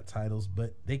cousins got titles,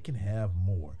 but they can have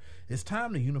more. It's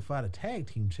time to unify the tag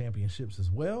team championships as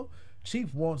well.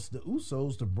 Chief wants the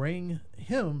Usos to bring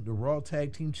him the Raw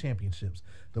Tag Team Championships.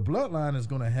 The Bloodline is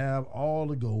going to have all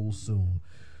the gold soon.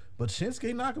 But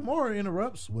Shinsuke Nakamura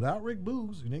interrupts without Rick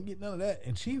Boogs. You didn't get none of that.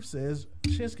 And Chief says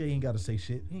Shinsuke ain't got to say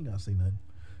shit. He ain't got to say nothing.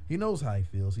 He knows how he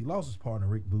feels. He lost his partner,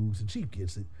 Rick Boogs, and Chief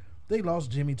gets it. They lost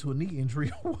Jimmy to a knee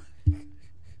injury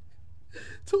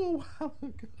to a while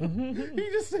ago. He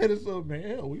just said it so, man,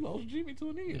 hell, we lost Jimmy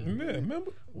to a knee injury. Yeah,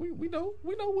 remember? We know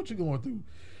what you're going through.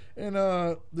 And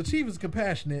the Chief is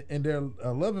compassionate, and they're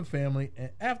a loving family. And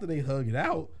after they hug it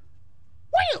out,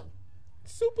 wham!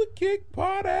 Super kick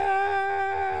party.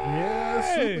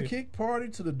 Yeah, super kick party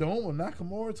to the dome of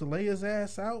Nakamura to lay his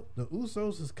ass out. The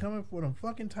Usos is coming for them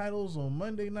fucking titles on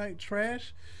Monday Night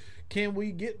Trash. Can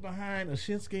we get behind a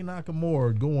Shinsuke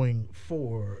Nakamura going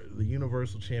for the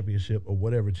Universal Championship or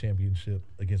whatever championship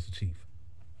against the Chief?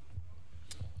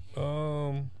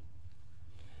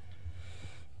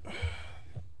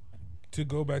 To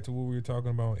go back to what we were talking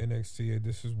about in NXT,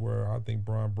 this is where I think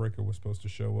Braun Breaker was supposed to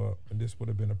show up, and this would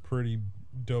have been a pretty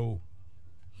dope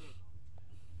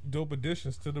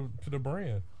additions to the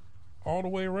brand, all the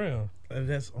way around. And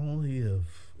that's only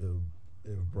if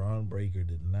Braun Breaker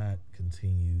did not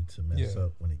continue to mess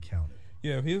up when it counted.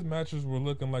 Yeah, if his matches were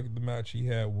looking like the match he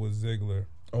had with Ziggler.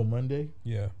 Oh, Monday?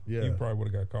 Yeah. He probably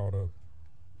would have got caught up.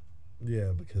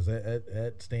 Yeah, because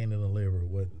at Stand and Deliver,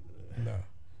 what? Nah.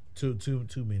 Too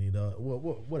many.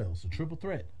 What else? A triple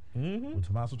threat with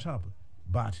Tommaso Ciampa,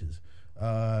 botches.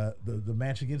 The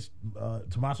match against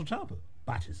Tommaso Ciampa,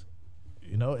 botches.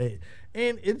 You know, and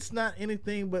it's not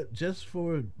anything but just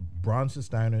for Bronson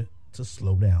Steiner to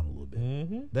slow down a little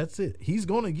bit. That's it. He's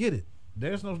gonna get it.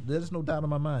 There's no doubt in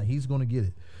my mind. He's gonna get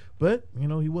it. But he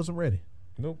wasn't ready.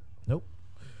 Nope.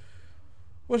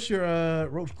 What's your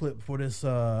roach clip for this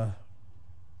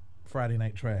Friday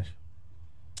Night Trash?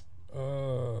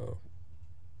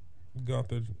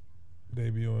 Gunther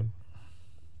debuting.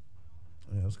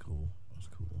 Yeah, that's cool.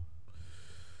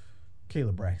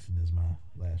 Caleb Braxton is my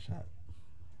last shot,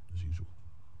 as usual.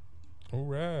 All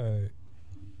right.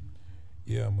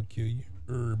 Yeah, I'm gonna kill you,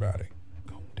 everybody.